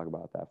 5G. I could talk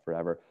about that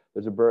forever.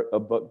 There's a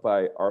book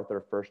by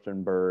Arthur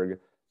Furstenberg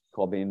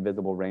called The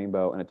Invisible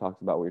Rainbow, and it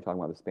talks about what you're talking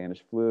about, the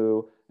Spanish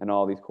flu and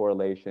all these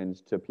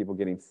correlations to people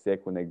getting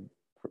sick when they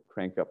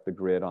crank up the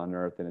grid on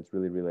Earth. And it's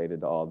really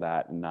related to all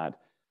that and not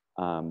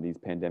these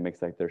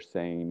pandemics like they're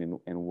saying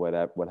and what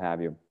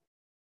have you.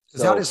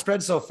 So how did it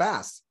spread so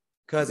fast?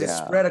 Because it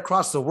spread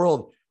across the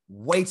world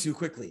way too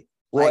quickly.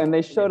 Well, and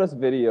they showed us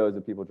videos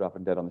of people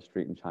dropping dead on the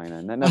street in China,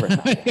 and that never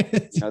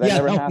happened.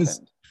 Never happened.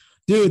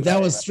 Dude, that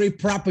was straight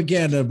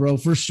propaganda, bro,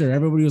 for sure.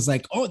 Everybody was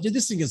like, oh, dude,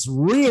 this thing is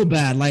real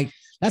bad. Like,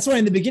 that's why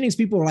in the beginnings,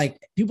 people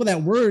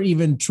that were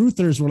even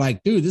truthers were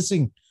like, dude, this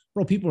thing,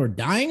 bro, people are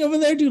dying over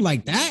there, dude,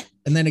 like that.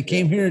 And then it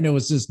came here and it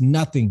was just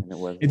nothing.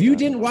 If you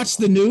didn't watch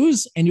the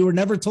news and you were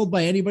never told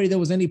by anybody there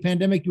was any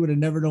pandemic, you would have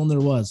never known there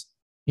was,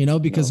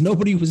 because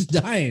nobody was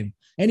dying.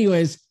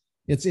 Anyways,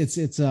 it's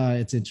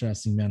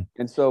interesting, man.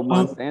 And so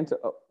Monsanto,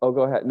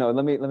 go ahead. No,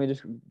 let me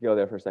just go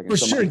there for a second. For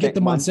sure, get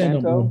the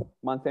Monsanto. Bro.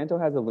 Monsanto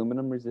has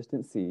aluminum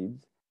resistant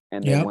seeds,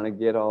 and they want to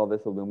get all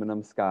this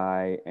aluminum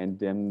sky and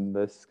dim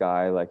the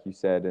sky, like you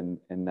said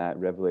in that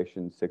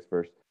Revelation 6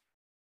 verse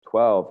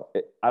 12.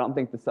 I don't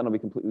think the sun will be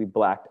completely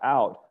blacked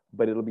out,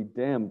 but it'll be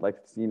dimmed, like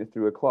seeing it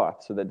through a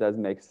cloth. So that does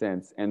make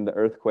sense. And the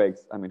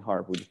earthquakes,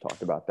 Harp, we just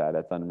talked about that.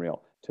 That's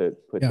unreal to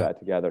put that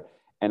together.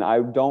 And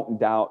I don't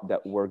doubt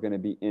that we're going to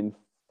be in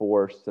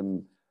for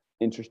some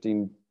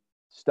interesting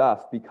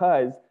stuff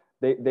because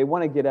they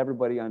want to get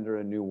everybody under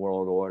a new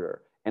world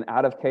order. And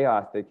out of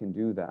chaos, they can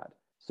do that.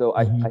 So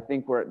I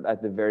think we're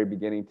at the very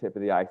beginning tip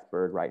of the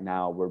iceberg right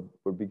now.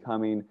 We're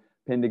becoming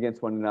pinned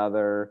against one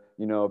another.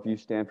 If you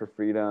stand for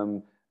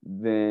freedom,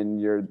 then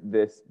you're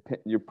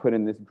put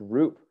in this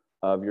group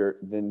of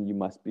then you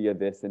must be a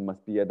this and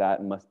must be a that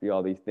and must be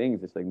all these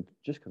things. It's like,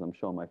 just because I'm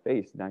showing my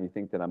face, now you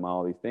think that I'm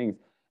all these things.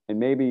 And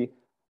maybe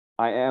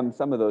I am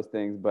some of those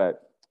things,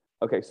 but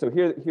okay, so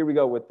here we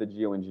go with the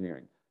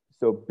geoengineering.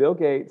 So Bill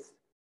Gates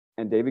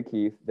and David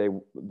Keith,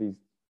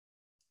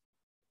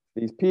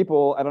 these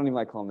people, I don't even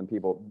like calling them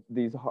people,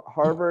 these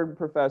Harvard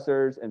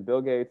professors and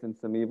Bill Gates and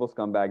some evil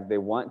scumbags, they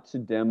want to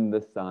dim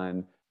the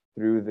sun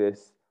through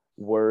this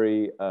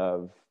worry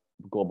of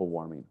global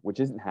warming, which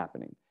isn't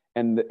happening.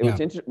 And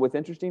what's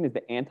interesting is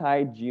the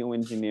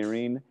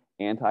anti-geoengineering,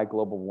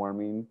 anti-global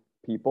warming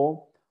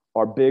people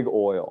are big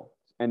oil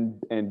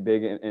and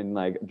big in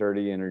like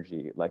dirty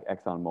energy, like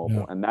ExxonMobil.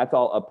 Yeah. And that's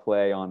all a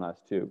play on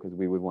us too, because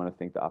we would want to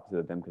think the opposite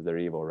of them because they're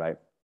evil, right?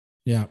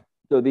 Yeah.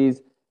 So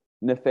these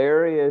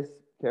nefarious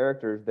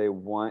characters, they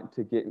want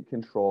to get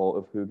control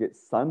of who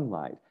gets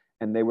sunlight.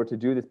 And they were to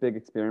do this big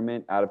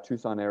experiment out of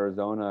Tucson,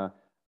 Arizona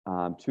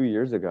 2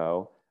 years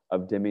ago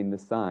of dimming the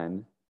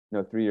sun.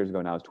 No, 3 years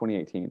ago now, it's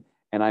 2018.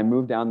 And I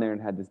moved down there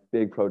and had this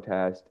big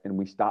protest, and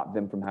we stopped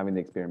them from having the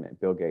experiment,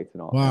 Bill Gates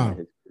and all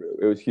his crew.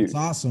 It was huge. It's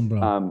awesome,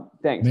 bro.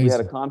 Thanks. Amazing. We had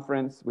a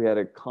conference, we had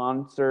a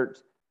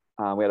concert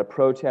We had a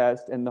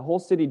protest, and the whole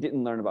city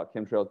didn't learn about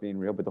chemtrails being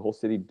real, but the whole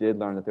city did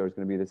learn that there was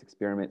going to be this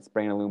experiment,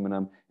 spraying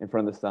aluminum in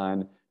front of the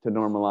sun to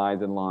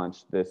normalize and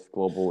launch this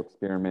global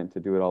experiment to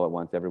do it all at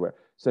once everywhere.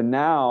 So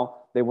now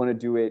they want to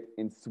do it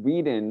in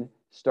Sweden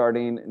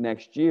starting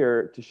next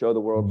year to show the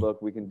world,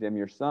 look, we can dim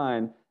your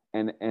sun,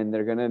 and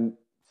they're going to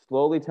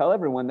slowly tell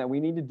everyone that we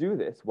need to do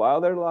this. While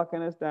they're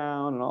locking us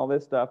down and all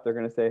this stuff, they're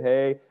going to say,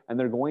 hey, and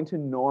they're going to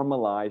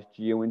normalize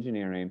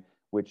geoengineering,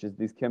 which is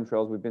these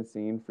chemtrails we've been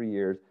seeing for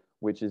years,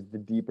 which is the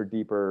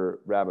deeper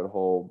rabbit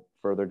hole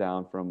further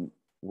down from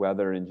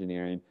weather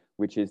engineering,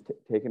 which is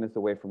taking us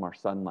away from our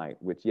sunlight,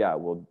 which, yeah,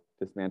 will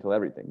dismantle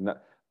everything.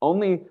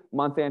 Only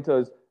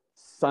Monsanto's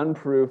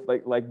sunproof,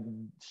 like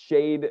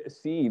shade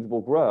seeds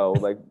will grow.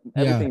 Like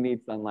everything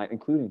needs sunlight,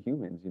 including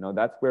humans. You know,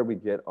 that's where we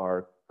get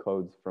our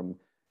codes from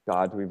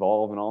God to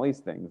evolve and all these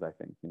things, I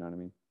think. You know what I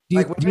mean?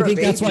 Do you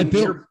think that's why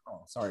Bill?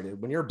 Sorry,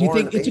 dude. When you're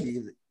born, a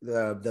baby,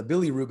 the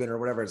bilirubin or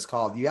whatever it's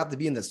called, you have to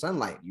be in the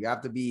sunlight. You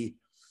have to be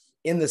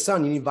in the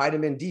sun. You need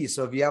vitamin D.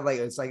 So if you have I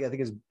think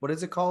it's, what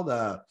is it called?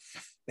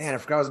 Man, I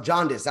forgot. It was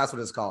jaundice. That's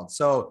what it's called.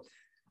 So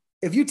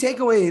if you take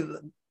away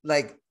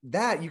like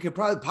that, you could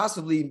probably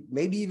possibly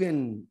maybe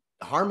even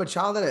harm a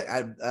child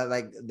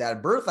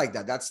at birth like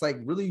that. That's like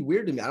really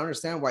weird to me. I don't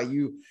understand why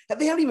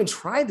they haven't even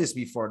tried this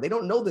before. They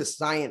don't know the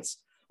science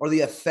or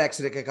the effects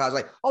that it could cause.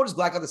 Like, oh, just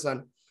black out the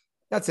sun.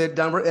 That's it.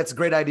 Done. That's a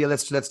great idea.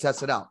 Let's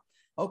test it out.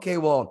 Okay,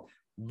 well,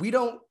 we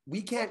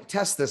can't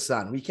test the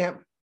sun. We can't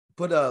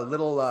put a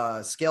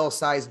little scale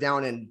size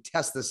down and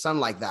test the sun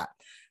like that.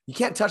 You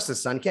can't touch the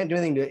sun. You can't do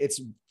anything to it.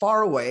 It's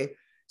far away.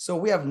 So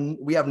we have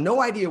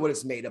no idea what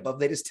it's made up of.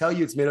 They just tell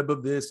you it's made up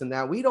of this and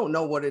that. We don't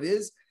know what it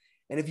is.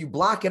 And if you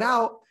block it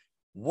out,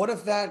 what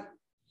if that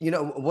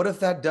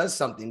does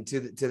something to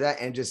that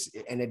and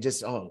it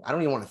just, I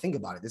don't even want to think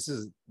about it. This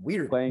is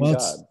weird. Playing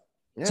God.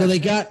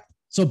 Yeah.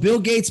 So Bill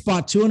Gates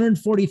bought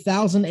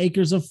 240,000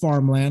 acres of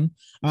farmland.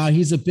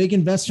 He's a big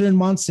investor in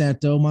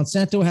Monsanto.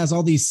 Monsanto has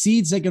all these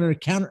seeds that are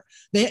counter.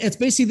 It's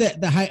basically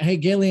the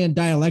Hegelian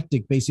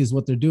dialectic. Basically, is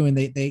what they're doing.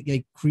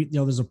 They create.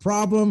 There's a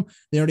problem.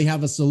 They already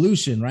have a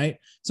solution, right?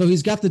 So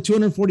he's got the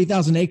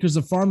 240,000 acres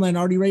of farmland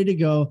already ready to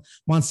go.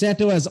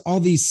 Monsanto has all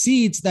these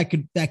seeds that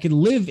could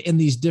live in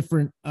these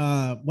different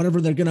whatever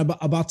they're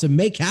about to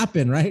make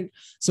happen, right?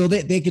 So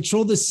they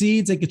control the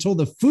seeds. They control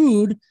the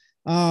food.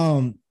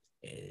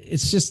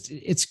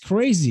 It's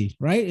crazy,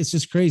 right? It's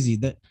just crazy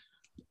that.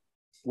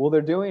 Well,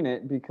 they're doing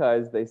it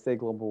because they say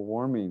global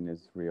warming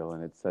is real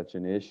and it's such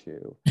an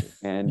issue.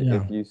 And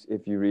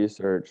if you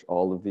research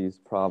all of these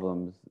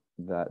problems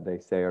that they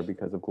say are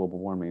because of global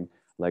warming,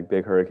 like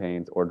big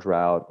hurricanes or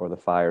drought or the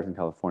fires in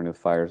California, the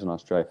fires in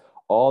Australia,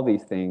 all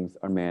these things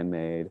are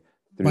man-made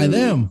by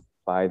them.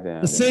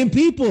 The same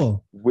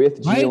people.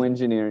 With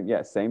geoengineering.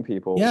 Yeah, same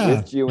people. Yeah.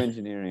 With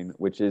geoengineering,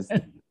 which is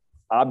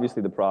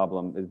obviously the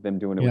problem is them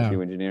doing it with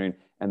geoengineering,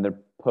 and they're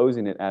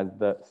posing it as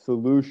the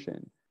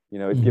solution. You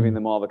know, it's giving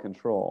them all the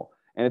control.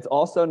 And it's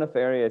also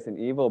nefarious and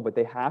evil, but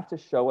they have to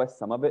show us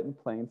some of it in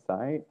plain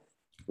sight,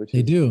 which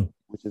is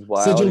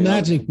wild. Sigil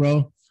magic,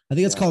 bro. I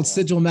think it's called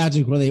sigil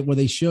magic, where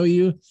they show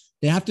you,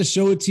 they have to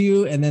show it to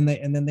you, and then they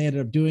end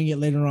up doing it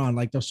later on.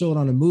 Like they'll show it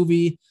on a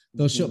movie,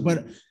 they'll show,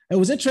 but it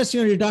was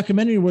interesting on your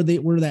documentary where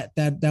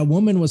that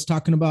woman was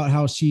talking about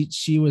how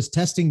she was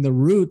testing the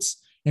roots.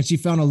 And she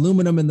found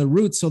aluminum in the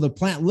roots. So the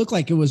plant looked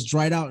like it was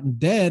dried out and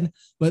dead,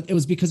 but it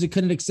was because it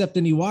couldn't accept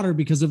any water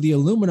because of the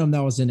aluminum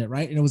that was in it,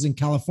 right? And it was in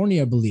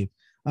California, I believe.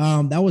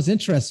 That was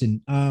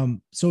interesting.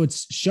 So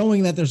it's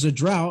showing that there's a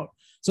drought.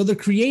 So they're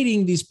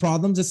creating these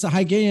problems. It's the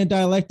Hegelian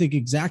dialectic.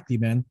 Exactly,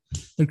 man.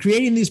 They're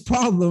creating these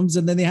problems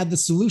and then they have the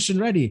solution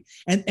ready.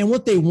 And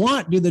what they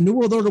want, dude, the New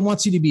World Order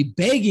wants you to be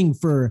begging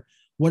for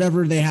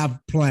whatever they have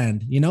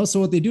planned, you know? So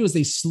what they do is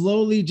they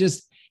slowly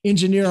just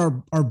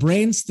engineer our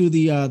brains through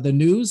the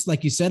news.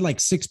 Like you said, like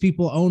 6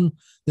 people own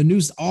the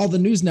news, all the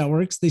news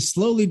networks. They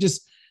slowly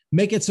just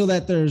make it so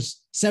that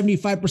there's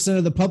 75%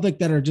 of the public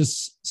that are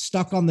just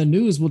stuck on the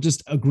news will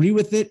just agree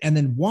with it and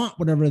then want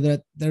whatever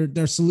that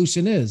their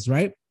solution is,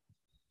 right?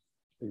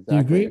 Exactly. Do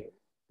you agree?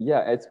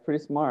 Yeah, it's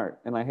pretty smart.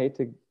 And I hate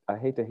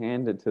to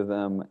hand it to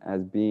them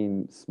as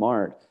being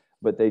smart,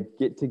 but they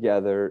get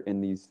together in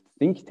these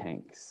think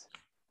tanks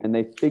and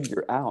they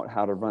figure out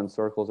how to run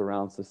circles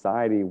around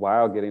society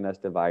while getting us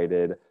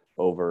divided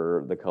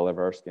over the color of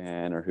our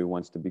skin or who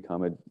wants to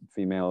become a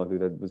female, who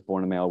was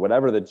born a male,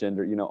 whatever the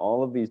gender, you know,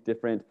 all of these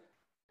different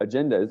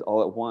agendas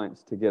all at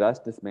once to get us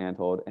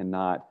dismantled and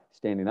not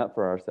standing up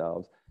for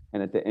ourselves.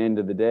 And at the end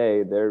of the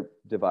day, they're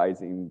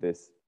devising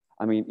this,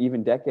 I mean,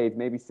 even decades,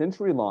 maybe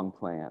century-long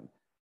plan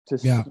to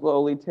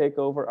slowly take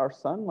over our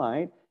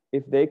sunlight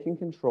if they can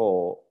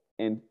control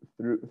and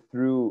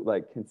through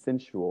like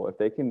consensual, if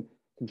they can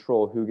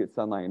control who gets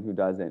sunlight and who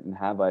doesn't and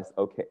have us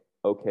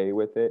okay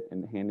with it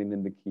and handing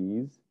them the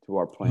keys to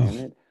our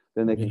planet,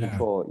 then they can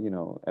control, you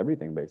know,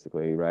 everything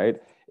basically,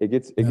 right?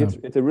 It's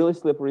a really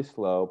slippery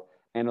slope,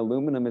 and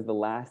aluminum is the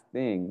last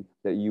thing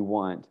that you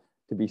want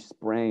to be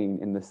spraying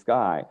in the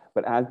sky.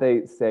 But as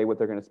they say what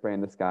they're going to spray in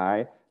the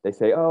sky, they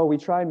say, oh, we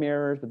tried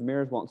mirrors, but the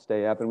mirrors won't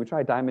stay up. And we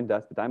tried diamond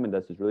dust, but diamond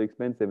dust is really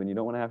expensive, and you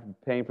don't want to have to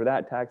pay for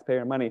that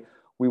taxpayer money.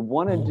 We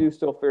want to do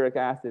sulfuric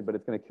acid, but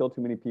it's going to kill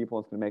too many people.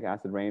 It's going to make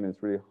acid rain, and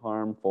it's really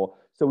harmful.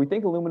 So we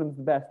think aluminum is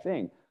the best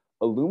thing.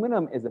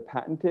 Aluminum is a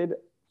patented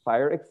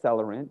fire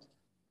accelerant.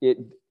 It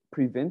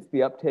prevents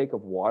the uptake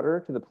of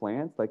water to the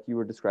plants, like you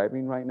were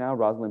describing right now.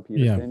 Rosalind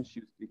Peterson, she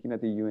was speaking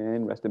at the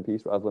UN. Rest in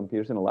peace, Rosalind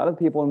Peterson. A lot of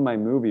people in my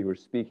movie who were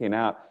speaking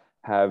out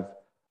have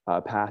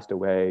passed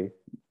away,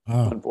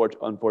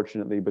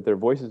 unfortunately, but their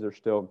voices are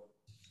still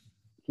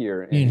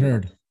here. Being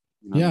heard.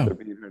 They're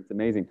being heard. It's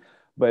amazing.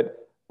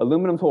 But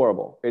aluminum's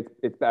horrible.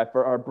 It's bad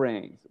for our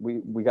brains.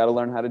 We got to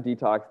learn how to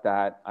detox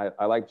that.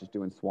 I like just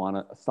doing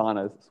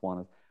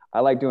saunas. I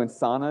like doing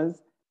saunas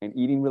and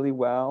eating really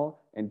well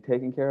and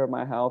taking care of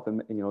my health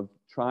and,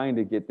 trying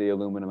to get the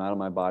aluminum out of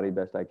my body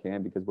best I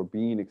can, because we're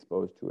being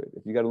exposed to it.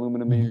 If you got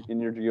aluminum in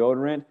your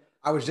deodorant.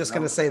 I was just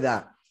going to say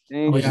that.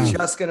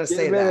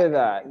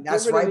 That.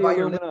 That's right by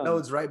your lymph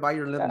nodes, right by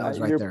your lymph nodes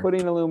right there. You're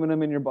putting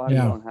aluminum in your body.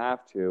 You don't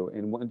have to.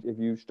 And if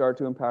you start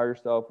to empower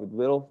yourself with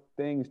little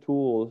things,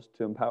 tools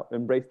to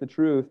embrace the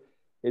truth,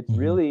 it's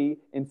really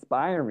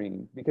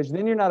inspiring, because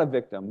then you're not a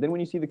victim. Then when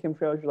you see the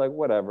chemtrails, you're like,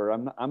 whatever.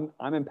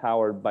 I'm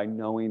empowered by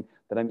knowing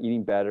that I'm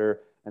eating better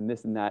and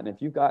this and that. And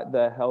if you've got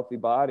the healthy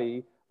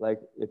body, like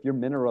if you're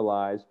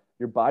mineralized,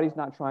 your body's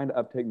not trying to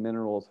uptake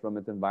minerals from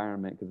its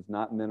environment because it's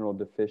not mineral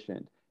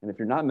deficient. And if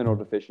you're not mineral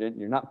deficient,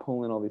 you're not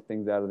pulling all these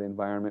things out of the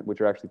environment,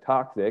 which are actually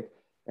toxic,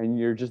 and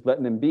you're just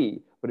letting them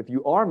be. But if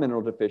you are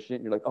mineral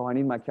deficient, you're like, oh, I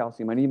need my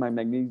calcium, I need my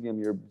magnesium.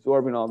 You're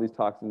absorbing all these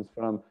toxins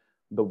from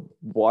the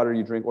water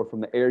you drink or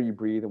from the air you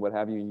breathe and what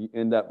have you. And you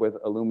end up with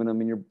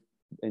aluminum in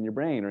your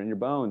brain or in your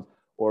bones,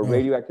 or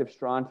radioactive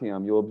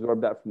strontium. You'll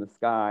absorb that from the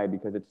sky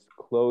because it's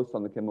close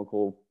on the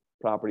chemical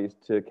properties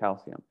to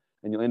calcium.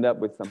 And you'll end up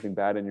with something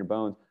bad in your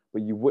bones.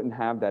 But you wouldn't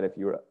have that if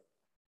you were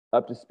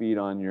up to speed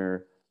on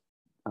your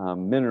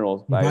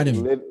minerals by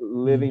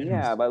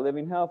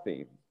living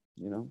healthy,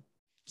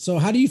 So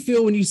how do you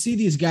feel when you see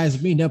these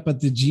guys meeting up at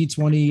the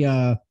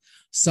G20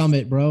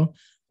 summit, bro?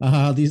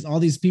 All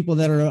these people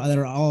that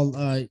are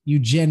all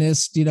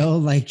eugenists,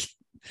 like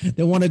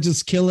they want to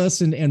just kill us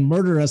and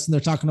murder us, and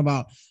they're talking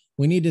about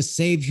we need to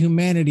save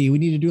humanity. We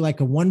need to do like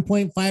a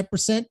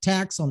 1.5%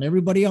 tax on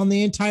everybody on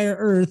the entire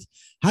earth.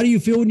 How do you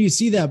feel when you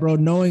see that, bro?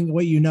 Knowing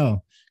what you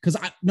know, because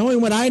knowing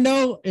what I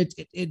know,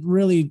 it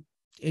really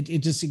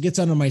just gets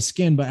under my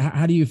skin. But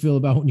how do you feel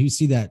about when you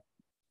see that?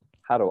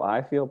 How do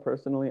I feel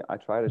personally? I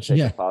try to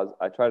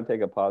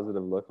take a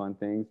positive look on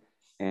things,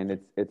 and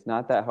it's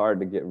not that hard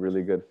to get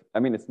really good. I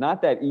mean, it's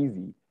not that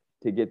easy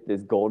to get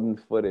this golden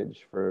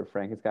footage for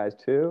Frankenskies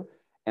 2.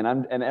 And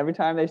every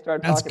time they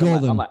start talking,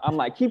 I'm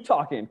like, keep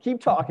talking,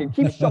 keep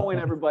showing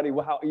everybody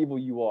how evil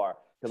you are,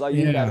 because I'll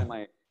use that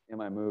in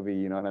my movie.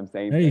 You know what I'm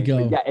saying? There you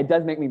go. But it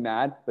does make me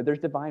mad. But there's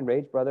divine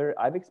rage, brother.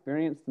 I've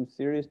experienced some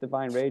serious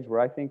divine rage where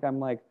I think I'm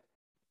like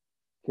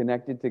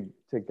connected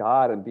to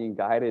God and being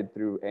guided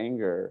through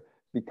anger,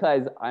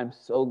 because I'm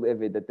so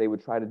livid that they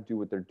would try to do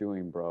what they're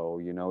doing, bro.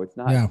 It's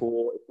not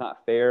cool. It's not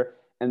fair.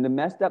 And the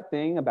messed up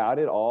thing about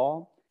it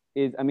all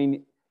is, I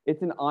mean,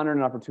 it's an honor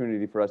and an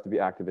opportunity for us to be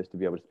activists, to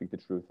be able to speak the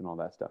truth and all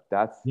that stuff.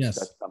 That's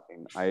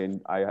something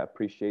I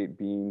appreciate,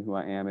 being who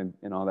I am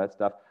and all that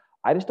stuff.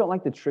 I just don't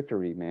like the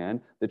trickery, man.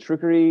 The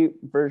trickery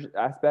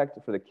aspect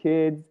for the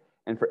kids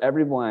and for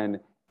everyone.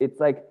 It's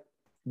like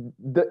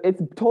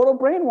it's total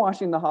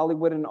brainwashing, the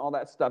Hollywood and all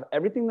that stuff.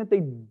 Everything that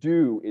they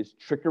do is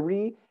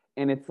trickery.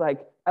 And it's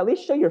like, at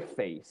least show your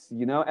face,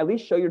 at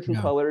least show your true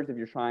colors if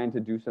you're trying to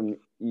do some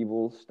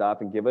evil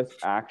stuff, and give us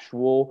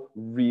actual,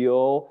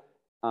 real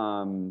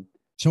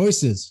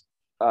choices.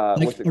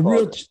 What's it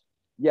called?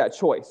 Real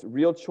choice.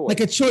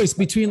 Like a choice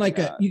between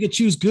you could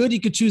choose good,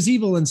 you could choose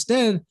evil.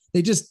 Instead,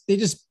 they just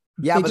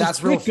but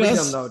that's real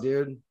freedom though,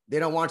 dude. They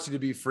don't want you to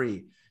be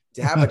free.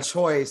 To have a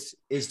choice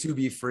is to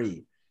be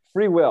free.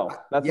 Free will.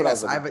 That's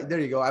there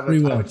you go. I have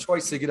a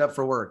choice to get up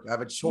for work. I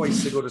have a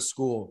choice to go to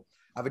school.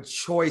 I have a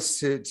choice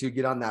to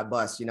get on that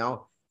bus,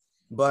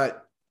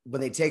 But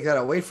when they take that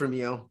away from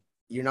you,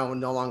 you're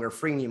no longer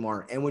free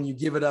anymore. And when you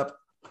give it up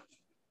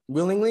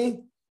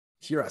willingly,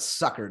 you're a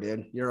sucker,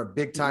 dude. You're a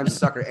big time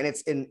sucker. And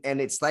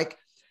it's like,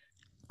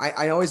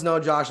 I always know,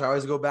 Josh, I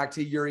always go back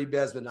to Yuri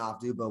Bezmenov,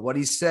 dude. But what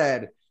he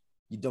said,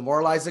 you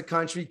demoralize the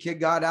country,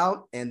 kick God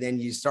out, and then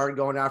you start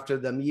going after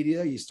the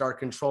media. You start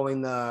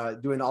controlling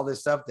doing all this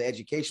stuff, the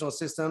educational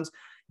systems.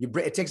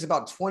 It takes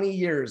about 20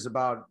 years,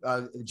 about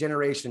a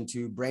generation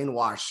to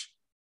brainwash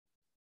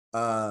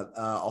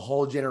a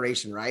whole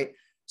generation, right?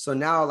 So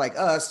now, like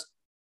us,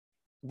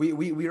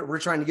 we're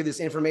trying to give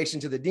this information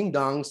to the ding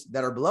dongs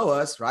that are below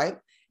us, right?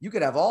 You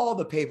could have all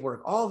the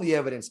paperwork, all the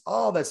evidence,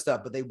 all that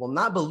stuff, but they will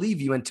not believe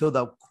you until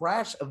the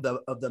crash of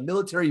the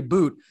military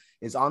boot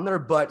is on their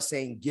butt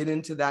saying, get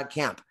into that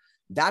camp.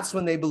 That's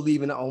when they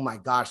believe in, oh my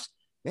gosh,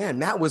 man,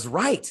 Matt was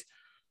right.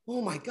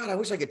 oh my God, I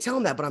wish I could tell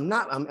him that, but I'm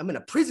not. I'm in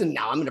a prison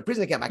now. I'm in a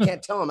prison camp. I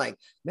can't tell him, like,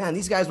 man,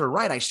 these guys were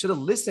right. I should have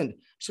listened.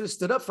 Should have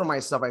stood up for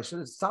myself. I should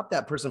have stopped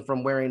that person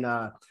from wearing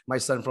my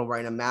son from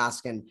wearing a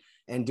mask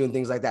and doing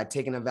things like that,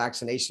 taking a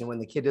vaccination when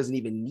the kid doesn't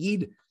even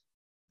need.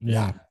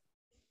 Yeah.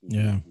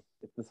 Yeah.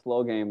 It's the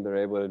slow game. They're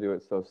able to do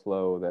it so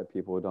slow that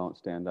people don't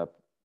stand up.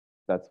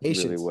 That's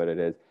really what it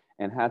is.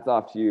 And hats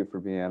off to you for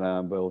being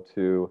able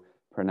to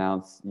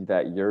pronounce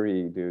that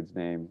Yuri dude's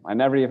name. I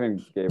never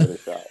even gave it a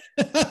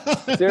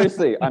shot.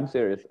 Seriously, I'm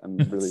serious. I'm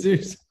really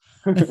serious.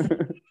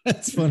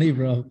 That's funny,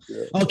 bro.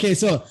 Yeah. Okay,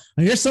 so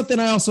here's something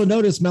I also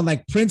noticed, man.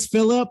 Like Prince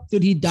Philip,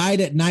 dude, he died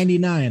at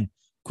 99.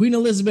 Queen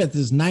Elizabeth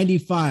is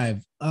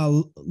 95.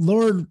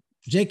 Lord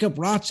Jacob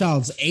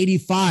Rothschild's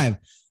 85.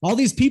 All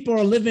these people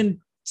are living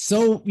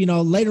so,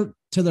 later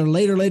to their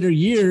later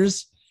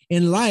years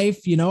in life.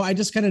 I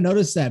just kind of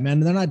noticed that, man.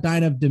 They're not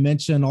dying of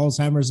dementia and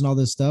Alzheimer's and all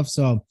this stuff.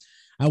 So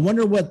I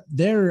wonder what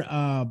their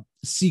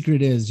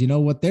secret is,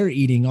 what they're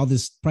eating, all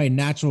this probably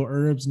natural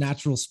herbs,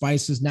 natural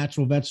spices,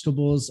 natural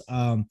vegetables.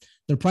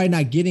 They're probably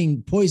not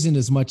getting poisoned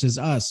as much as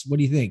us. What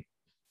do you think?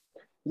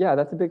 Yeah,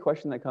 that's a big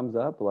question that comes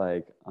up.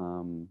 Like,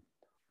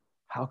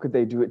 how could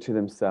they do it to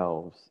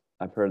themselves?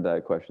 I've heard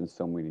that question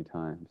so many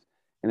times.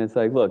 And it's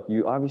like, look,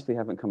 you obviously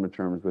haven't come to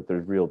terms with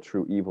there's real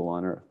true evil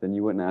on earth. Then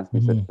you wouldn't ask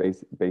me such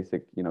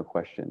basic,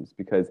 questions,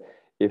 because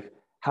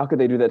how could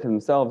they do that to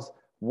themselves?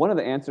 One of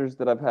the answers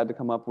that I've had to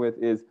come up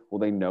with is, well,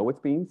 they know it's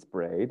being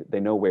sprayed. They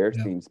know where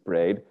it's being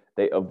sprayed.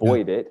 They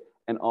avoid it.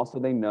 And also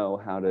they know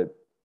how to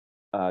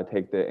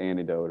take the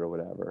antidote or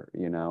whatever,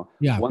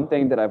 Yeah. One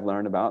thing that I've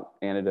learned about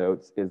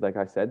antidotes is, like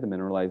I said, the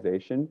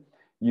mineralization.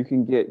 You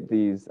can get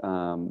these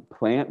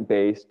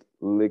plant-based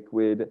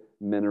liquid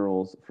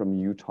minerals from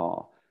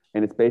Utah.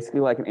 And it's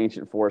basically like an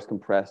ancient forest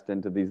compressed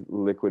into these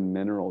liquid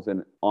minerals.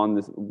 And on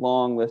this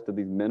long list of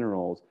these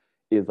minerals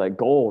is like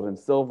gold and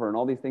silver and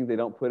all these things they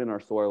don't put in our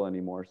soil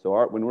anymore.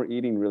 So when we're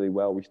eating really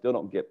well, we still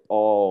don't get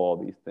all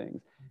these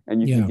things.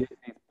 And you can get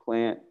these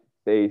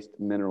plant-based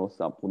mineral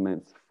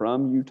supplements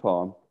from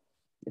Utah,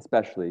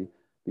 especially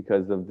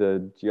because of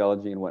the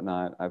geology and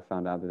whatnot. I've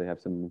found out that they have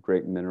some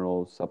great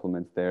mineral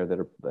supplements there that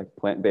are like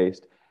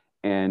plant-based,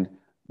 and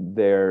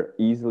they're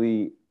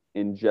easily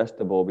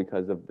ingestible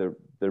because of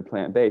they're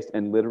plant-based.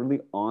 And literally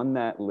on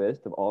that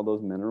list of all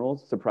those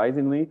minerals,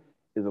 surprisingly,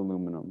 is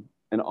aluminum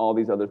and all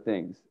these other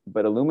things.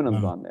 But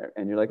aluminum's on there,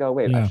 and you're like, oh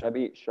wait, should I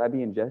be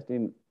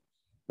ingesting?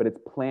 But it's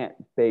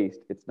plant-based.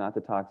 It's not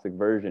the toxic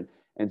version.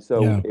 And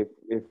so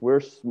if we're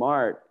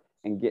smart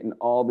and getting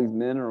all these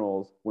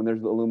minerals when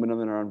there's aluminum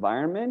in our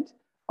environment,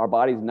 our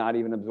body's not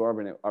even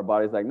absorbing it. Our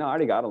body's like, no, I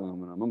already got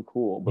aluminum. I'm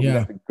cool. But we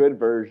got the good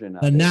version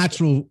of the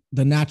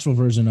natural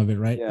version of it,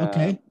 right? Yeah.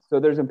 Okay. So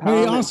there's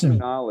empowerment through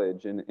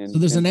knowledge and so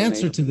there's an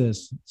answer to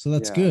this. So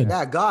that's good.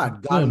 Yeah,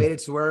 God made it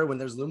to where when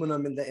there's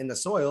aluminum in the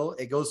soil,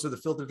 it goes through the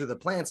filter through the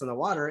plants and the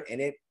water,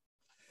 and it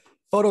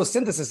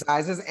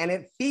photosynthesizes and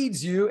it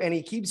feeds you and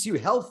it keeps you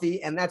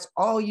healthy, and that's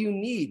all you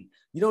need.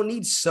 You don't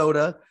need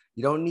soda.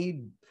 You don't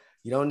need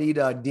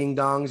ding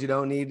dongs. You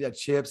don't need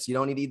chips. You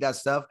don't need to eat that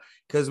stuff.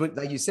 Because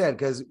like you said,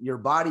 because your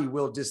body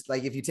will just,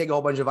 like, if you take a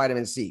whole bunch of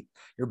vitamin C,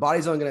 your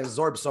body's only going to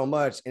absorb so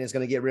much and it's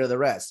going to get rid of the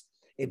rest.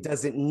 It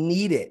doesn't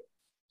need it.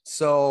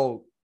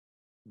 So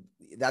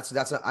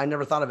I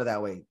never thought of it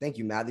that way. Thank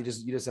you, Matt. You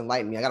just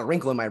enlightened me. I got a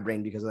wrinkle in my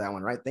brain because of that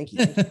one, right? Thank you.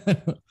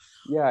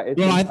 Yeah,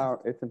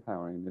 it's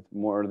empowering. It's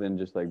more than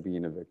just like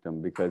being a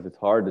victim, because it's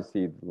hard to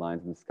see the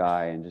lines in the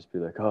sky and just be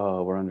like,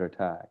 oh, we're under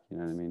attack. You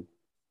know what I mean?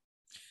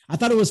 I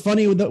thought it was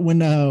funny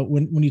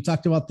when you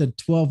talked about the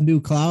 12 new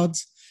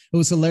clouds. It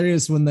was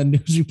hilarious when the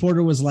news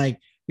reporter was like,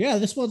 yeah,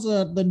 this was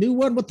the new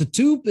one with the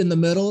tube in the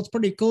middle. It's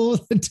pretty cool,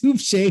 the tube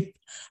shape.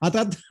 I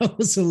thought that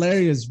was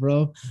hilarious,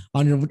 bro,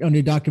 on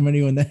your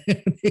documentary when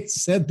they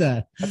said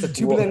that. That's a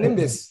tubular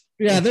nimbus.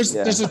 Yeah, there's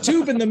a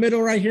tube in the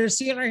middle right here.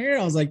 See it right here?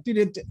 I was like,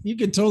 dude, you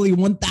can totally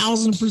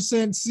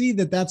 1000% see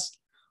that's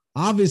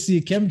obviously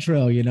a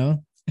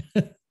chemtrail,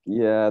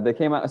 Yeah, they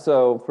came out.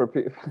 So for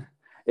people,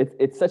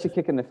 it's such a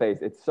kick in the face.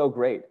 It's so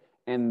great.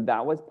 And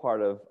that was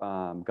part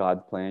of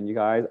God's plan, you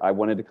guys. I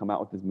wanted to come out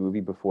with this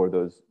movie before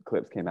those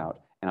clips came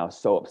out. And I was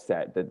so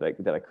upset that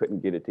I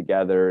couldn't get it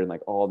together and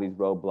like all these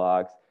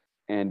roadblocks.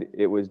 And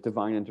it was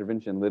divine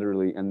intervention,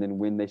 literally. And then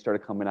when they started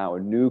coming out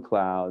with new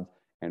clouds,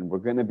 and we're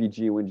going to be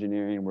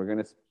geoengineering, we're going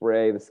to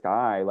spray the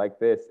sky like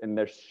this, and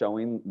they're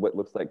showing what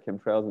looks like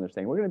chemtrails, and they're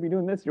saying, we're going to be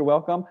doing this, you're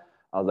welcome.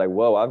 I was like,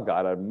 whoa, I've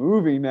got a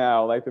movie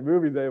now. Like, the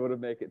movie's able to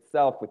make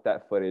itself with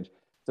that footage.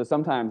 So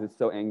sometimes it's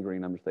so angry,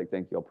 and I'm just like,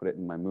 thank you, I'll put it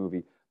in my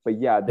movie.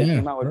 But yeah, they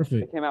came out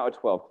with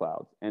 12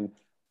 clouds. And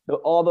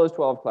all those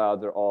 12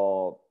 clouds are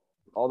all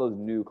those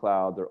new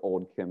clouds are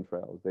old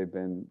chemtrails. They've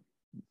been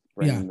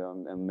spraying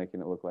them and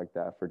making it look like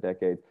that for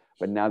decades.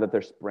 But now that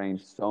they're spraying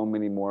so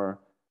much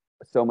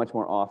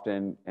more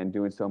often and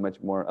doing so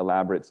much more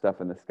elaborate stuff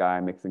in the sky,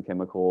 mixing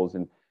chemicals,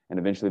 and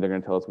eventually they're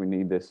going to tell us we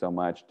need this so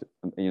much,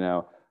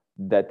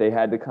 that they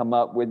had to come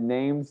up with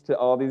names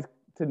to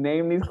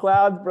name these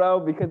clouds, bro,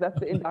 because that's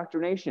the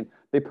indoctrination.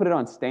 They put it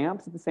on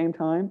stamps at the same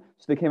time.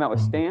 So they came out with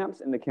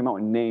stamps and they came out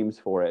with names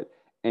for it.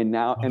 And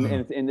now, and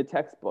it's in the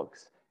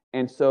textbooks.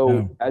 And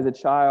so as a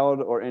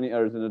child or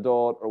as an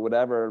adult or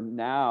whatever,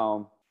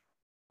 now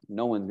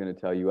no one's going to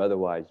tell you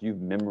otherwise.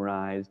 You've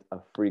memorized a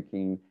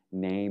freaking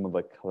name of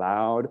a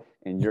cloud,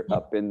 and you're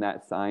up in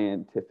that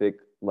scientific,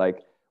 like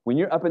when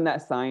you're up in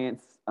that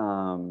science,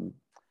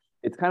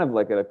 it's kind of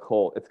like a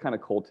cult. It's kind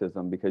of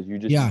cultism because you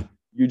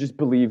just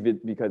believe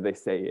it because they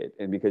say it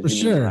and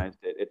because you memorized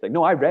it. It's like,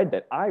 no, I read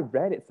that. I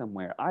read it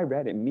somewhere. I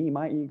read it. Me,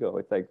 my ego.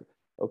 It's like,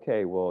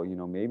 okay, well,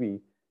 maybe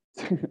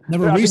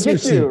never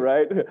research it,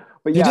 right?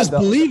 But you just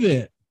believe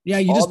it. Yeah,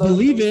 you just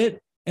believe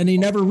it, and you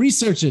never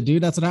research it,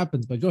 dude. That's what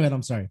happens. But go ahead.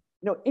 I'm sorry.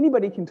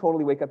 Anybody can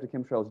totally wake up to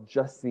chemtrails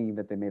just seeing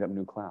that they made up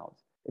new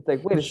clouds. It's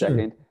like, wait a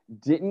second,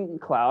 didn't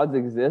clouds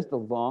exist a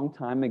long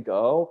time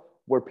ago?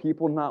 Were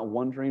people not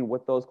wondering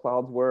what those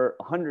clouds were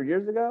 100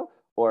 years ago?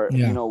 Or,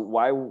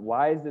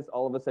 why is this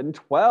all of a sudden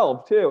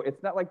 12 too?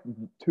 It's not like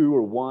 2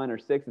 or 1 or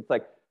 6. It's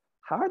like,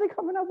 how are they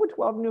coming up with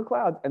 12 new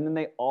clouds? And then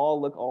they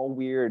all look all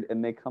weird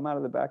and they come out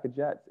of the back of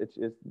jets. It's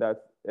just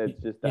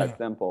that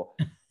simple.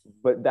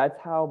 But that's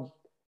how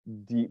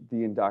deep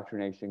the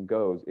indoctrination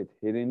goes. It's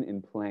hidden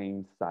in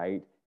plain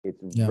sight.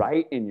 It's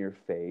right in your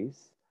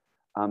face.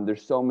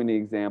 There's so many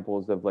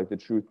examples of like the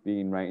truth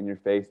being right in your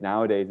face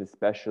nowadays,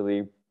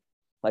 especially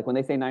like when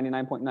they say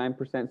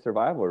 99.9%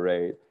 survival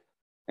rate,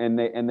 and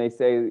they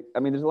say, I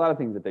mean, there's a lot of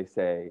things that they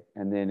say,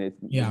 and then it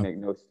make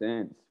no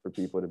sense for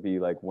people to be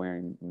like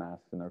wearing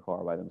masks in their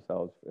car by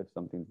themselves if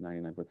something's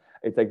 99%.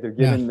 It's like they're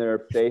giving their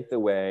faith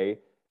away.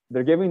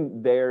 They're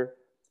giving their.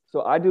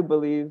 So I do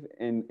believe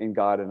in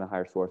God and a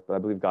higher source, but I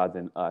believe God's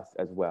in us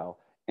as well.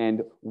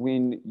 And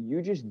when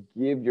you just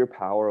give your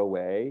power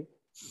away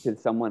to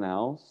someone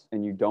else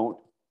and you don't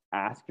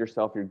ask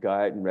yourself your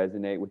gut and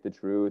resonate with the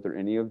truth or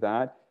any of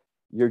that,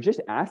 you're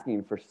just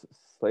asking for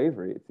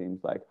slavery, it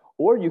seems like.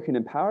 Or you can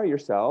empower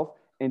yourself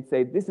and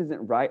say, this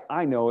isn't right.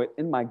 I know it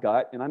in my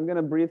gut, and I'm going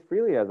to breathe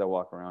freely as I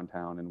walk around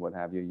town and what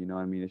have you. You know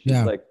what I mean? It's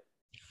just like,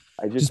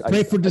 just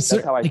pray for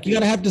discernment. Like you got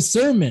to have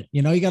discernment.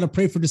 You got to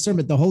pray for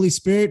discernment. The Holy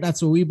Spirit,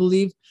 that's what we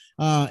believe.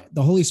 The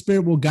Holy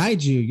Spirit will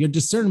guide you. Your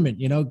discernment.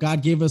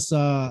 God gave us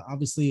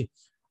obviously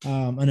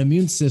an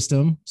immune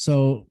system,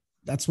 so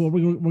that's what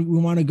we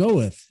want to go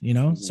with.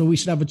 So we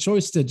should have a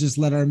choice to just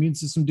let our immune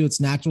system do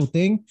its natural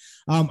thing.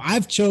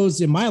 I've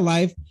chose in my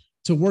life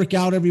to work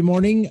out every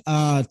morning,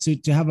 to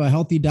have a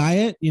healthy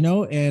diet.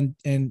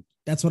 And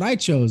that's what I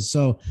chose.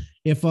 So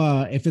if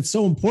it's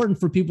so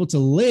important for people to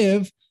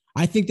live,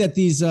 I think that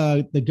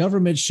the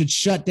government should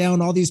shut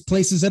down all these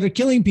places that are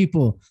killing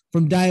people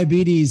from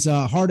diabetes,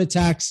 heart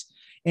attacks,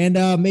 and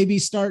maybe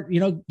start,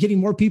 getting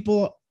more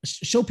people,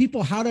 show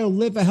people how to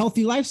live a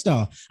healthy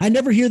lifestyle. I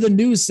never hear the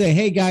news say,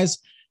 hey guys,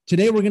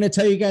 today we're going to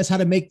tell you guys how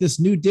to make this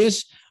new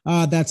dish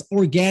that's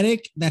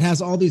organic, that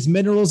has all these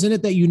minerals in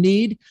it that you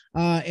need,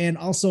 and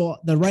also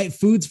the right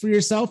foods for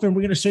yourself. And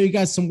we're going to show you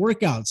guys some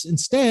workouts.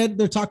 Instead,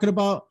 they're talking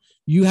about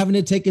you having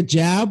to take a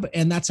jab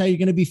and that's how you're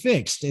going to be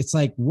fixed. It's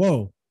like,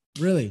 whoa.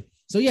 Really?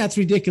 So yeah, it's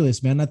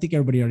ridiculous, man. I think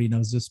everybody already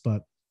knows this,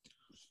 but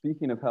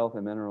speaking of health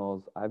and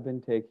minerals, I've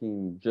been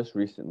taking just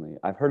recently,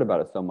 I've heard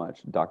about it so much,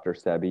 Dr.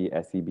 Sebi,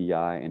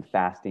 SEBI, and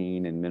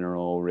fasting and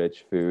mineral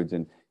rich foods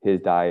and his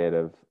diet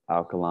of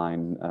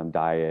alkaline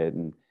diet.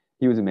 And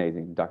he was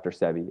amazing, Dr.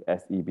 Sebi,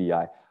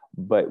 SEBI.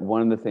 But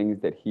one of the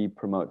things that he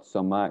promotes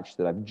so much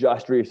that I've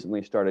just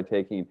recently started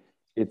taking,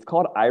 it's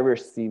called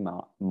Irish sea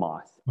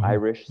moss.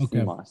 Irish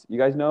sea moss. You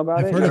guys know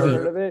about it?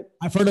 Heard of it?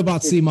 I've heard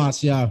about sea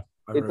moss. Yeah.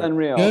 It's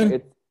unreal.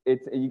 Good.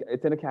 It's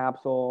in a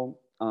capsule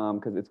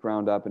because it's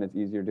ground up and it's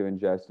easier to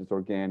ingest. It's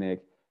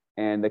organic,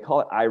 and they call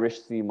it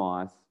Irish sea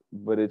moss,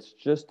 but it's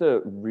just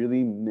a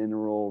really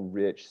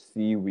mineral-rich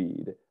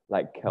seaweed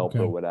like kelp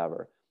or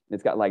whatever.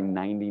 It's got like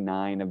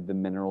 99 of the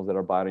minerals that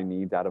our body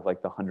needs out of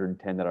like the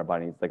 110 that our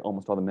body needs, like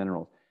almost all the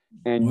minerals.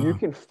 And you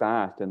can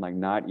fast and like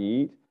not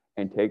eat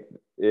and take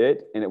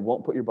it, and it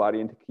won't put your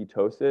body into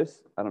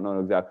ketosis. I don't know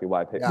exactly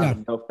why. There's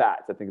no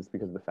fats. I think it's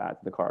because of the fats,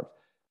 the carbs.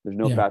 There's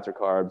no fats or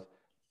carbs.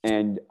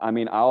 And I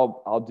mean,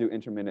 I'll do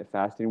intermittent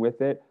fasting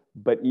with it,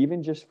 but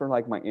even just for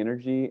like my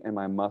energy and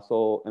my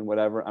muscle and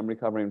whatever, I'm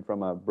recovering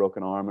from a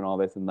broken arm and all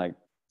this. And like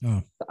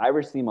the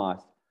Irish sea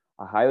moss,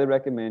 I highly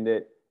recommend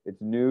it. It's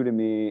new to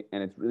me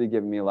and it's really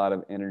given me a lot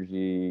of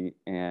energy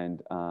and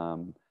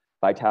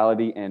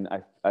vitality. And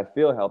I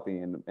feel healthy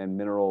and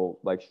mineral,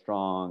 like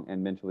strong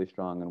and mentally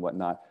strong and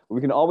whatnot. But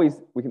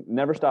we can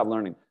never stop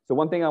learning. So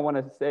one thing I want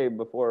to say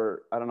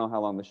before, I don't know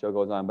how long the show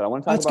goes on, but I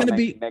want to talk about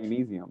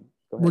magnesium.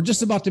 We're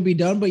just about to be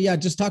done, but yeah,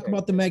 just talk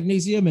about the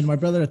magnesium. And my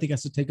brother, I think,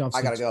 has to take off.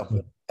 I gotta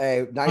go.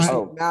 Hey,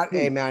 Matt.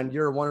 Hey, man,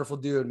 you're a wonderful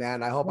dude,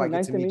 man. I hope I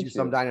get to meet you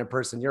sometime in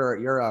person.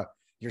 You're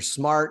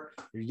smart.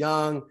 You're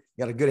young. You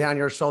got a good hand on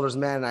your shoulders,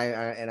 man.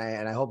 And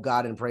I hope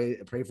God and pray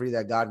for you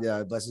that God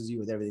blesses you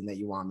with everything that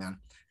you want, man.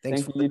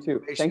 Thank you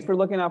too. Thanks for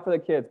looking out for the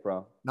kids,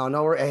 bro.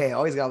 No, hey,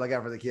 always gotta look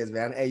out for the kids,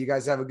 man. Hey, you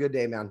guys have a good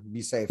day, man.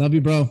 Be safe. Love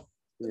you, bro.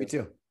 You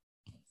too.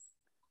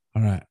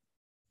 All right,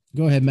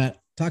 go ahead,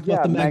 Matt. Talk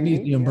about the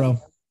magnesium, bro.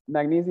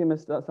 Magnesium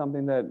is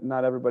something that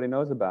not everybody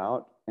knows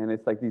about. And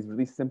it's like these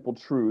really simple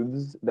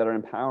truths that are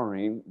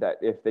empowering, that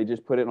if they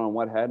just put it on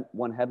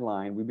one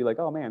headline, we'd be like,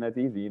 oh man, that's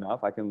easy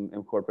enough. I can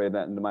incorporate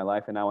that into my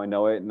life, and now I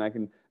know it and I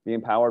can be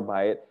empowered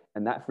by it.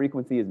 And that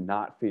frequency is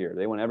not fear.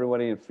 They want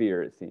everybody in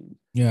fear, it seems.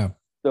 Yeah.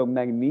 So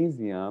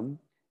magnesium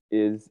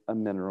is a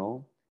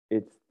mineral.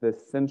 It's the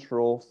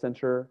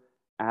center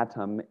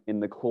atom in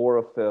the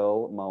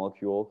chlorophyll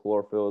molecule.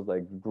 Chlorophyll is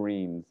like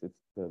greens. It's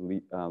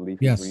the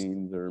leafy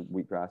greens or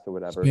wheatgrass or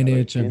whatever.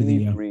 Spinach, in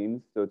everything, these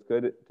greens. So it's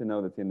good to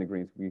know that's in the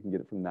greens. You can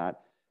get it from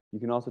that. You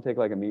can also take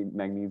like a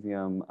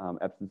magnesium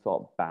Epsom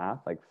salt bath,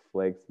 like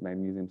flakes,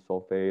 magnesium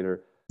sulfate,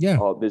 or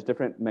there's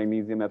different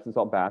magnesium Epsom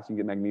salt baths. You can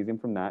get magnesium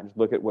from that. Just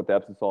look at what the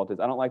Epsom salt is.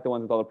 I don't like the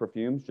ones with all the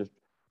perfumes, just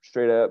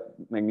straight up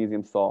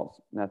magnesium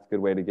salts. And that's a good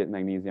way to get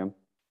magnesium.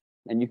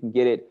 And you can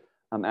get it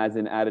as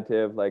an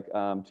additive, like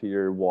to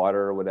your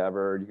water or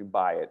whatever. You can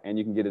buy it, and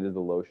you can get it as a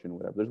lotion,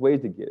 whatever. There's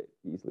ways to get it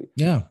easily.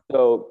 Yeah.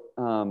 So,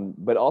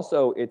 but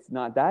also it's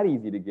not that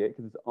easy to get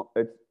because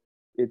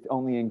it's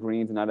only in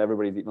greens, and not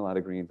everybody's eating a lot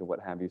of greens and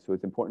what have you. So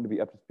it's important to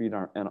be up to speed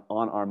on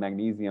our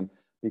magnesium,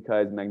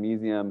 because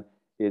magnesium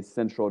is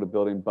central to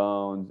building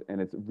bones,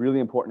 and it's really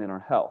important in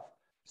our health.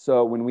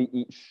 So when we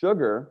eat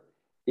sugar,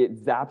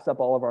 it zaps up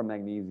all of our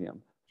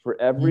magnesium. For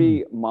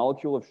every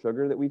molecule of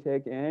sugar that we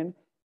take in,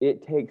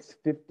 it takes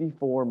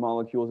 54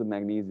 molecules of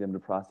magnesium to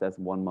process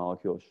one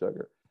molecule of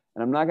sugar.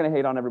 And I'm not going to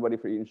hate on everybody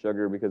for eating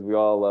sugar, because we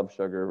all love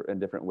sugar in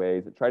different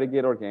ways. Try to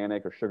get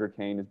organic, or sugar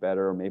cane is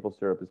better, or maple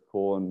syrup is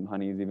cool, and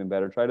honey is even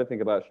better. Try to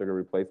think about sugar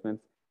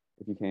replacements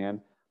if you can.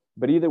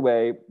 But either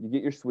way, you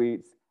get your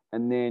sweets,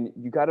 and then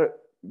you got to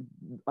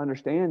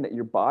understand that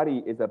your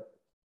body is a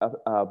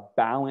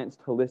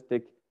balanced,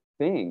 holistic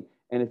thing.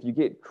 And if you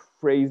get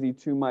crazy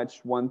too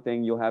much one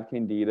thing, you'll have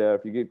candida.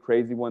 If you get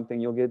crazy one thing,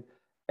 you'll get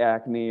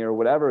acne or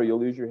whatever. You'll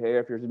lose your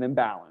hair if there's an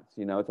imbalance.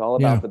 It's all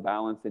about the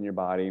balance in your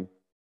body.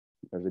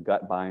 There's a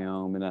gut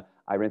biome, and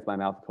I rinse my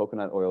mouth with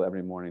coconut oil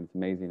every morning. It's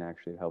amazing,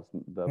 actually. It helps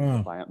the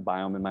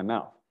biome in my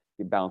mouth.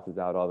 It balances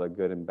out all the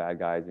good and bad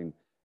guys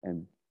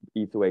and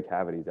eats away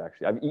cavities,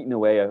 actually. I've eaten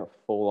away a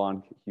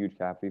full-on huge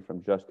cavity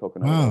from just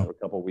coconut oil for a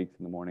couple of weeks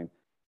in the morning.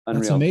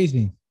 Unreal. That's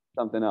amazing.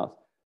 Something else.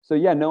 So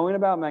yeah, knowing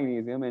about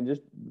magnesium and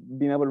just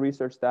being able to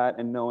research that,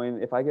 and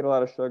knowing if I get a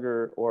lot of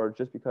sugar, or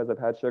just because I've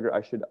had sugar,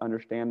 I should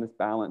understand this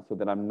balance so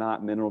that I'm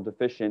not mineral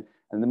deficient,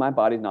 and then my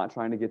body's not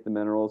trying to get the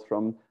minerals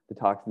from the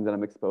toxins that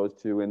I'm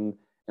exposed to in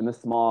the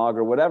smog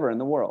or whatever in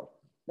the world.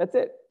 That's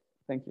it.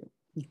 Thank you.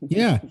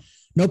 Yeah,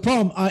 no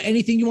problem.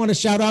 Anything you want to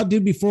shout out,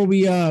 dude, before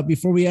we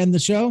end the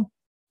show?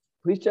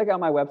 Please check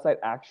out my website,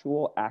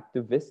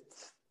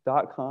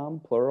 actualactivists.com,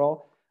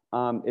 plural.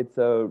 It's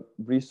a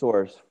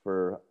resource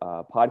for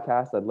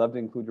podcasts. I'd love to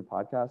include your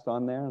podcast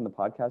on there in the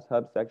podcast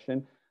hub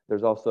section.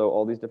 There's also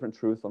all these different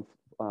truths on,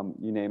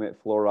 you name it,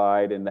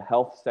 fluoride. In the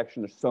health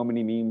section, there's so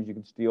many memes you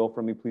can steal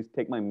from me. Please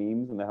take my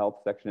memes in the health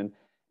section.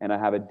 And I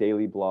have a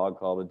daily blog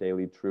called The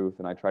Daily Truth,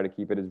 and I try to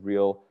keep it as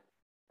real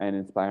and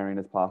inspiring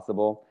as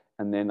possible.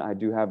 And then I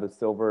do have the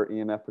silver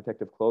EMF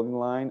protective clothing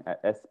line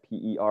at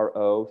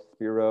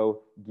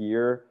Spiro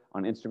Gear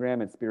on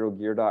Instagram, and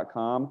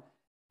spirogear.com.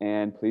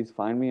 And please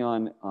find me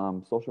on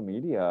social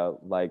media,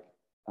 like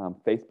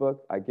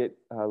Facebook. I get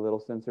a little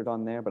censored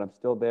on there, but I'm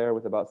still there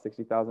with about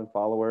 60,000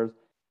 followers.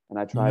 And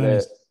I try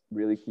to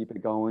really keep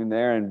it going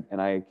there.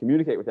 And I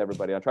communicate with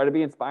everybody. I try to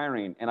be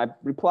inspiring, and I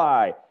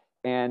reply.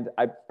 And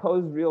I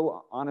pose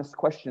real honest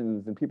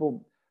questions, and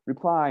people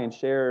reply and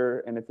share.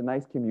 And it's a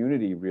nice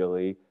community,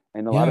 really.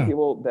 And a lot of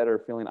people that are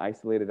feeling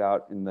isolated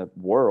out in the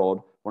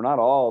world, we're not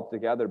all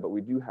together, but we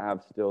do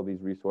have still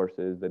these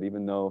resources that,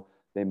 even though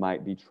they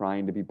might be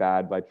trying to be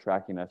bad by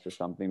tracking us or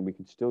something, we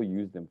can still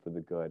use them for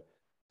the good.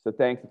 So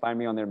thanks. Find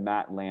me on there.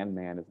 Matt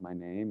Landman is my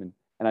name.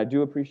 And I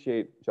do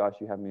appreciate, Josh,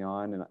 you having me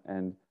on,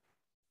 and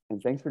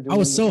thanks for doing it. I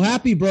was so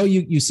happy, bro.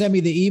 You sent me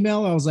the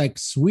email. I was like,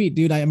 sweet,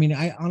 dude. I mean,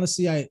 I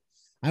honestly, I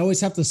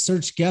always have to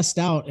search guests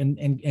out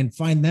and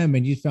find them,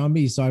 and you found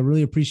me. So I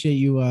really appreciate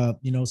you,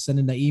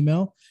 sending the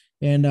email.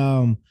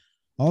 And,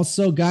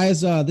 also,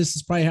 guys, this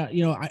is probably how,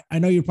 I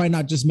know you're probably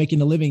not just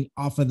making a living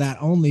off of that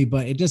only,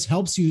 but it just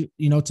helps you,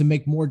 to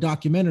make more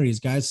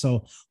documentaries, guys.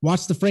 So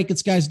watch the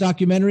Frankenskies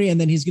documentary, and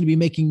then he's going to be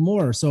making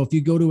more. So if you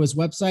go to his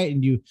website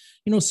and you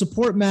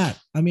support Matt,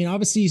 I mean,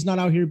 obviously he's not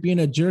out here being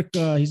a jerk.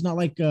 He's not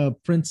like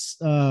Prince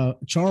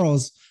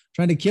Charles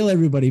trying to kill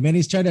everybody, man.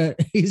 He's trying to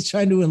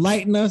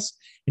enlighten us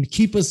and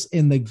keep us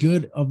in the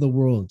good of the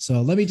world.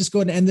 So let me just go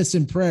ahead and end this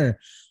in prayer.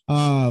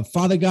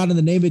 Father God, in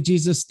the name of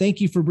Jesus, thank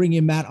you for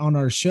bringing Matt on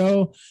our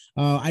show.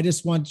 I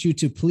just want you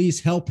to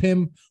please help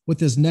him with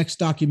his next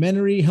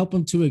documentary, help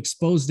him to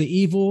expose the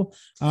evil.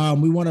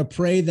 We want to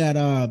pray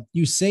that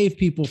you save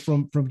people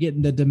from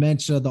getting the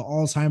dementia, the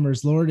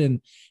Alzheimer's, Lord,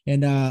 and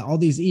all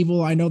these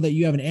evil. I know that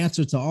you have an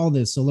answer to all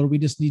this. So Lord, we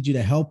just need you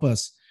to help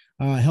us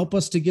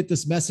to get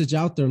this message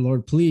out there,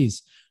 Lord,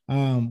 please.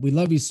 We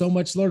love you so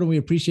much, Lord, and we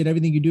appreciate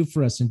everything you do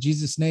for us. In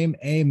Jesus' name,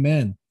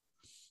 amen.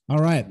 All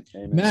right,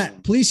 amen.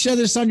 Matt, please share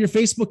this on your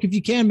Facebook if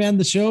you can, man,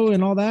 the show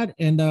and all that.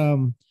 And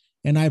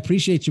I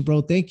appreciate you, bro.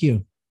 Thank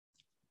you.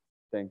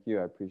 Thank you.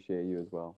 I appreciate you as well.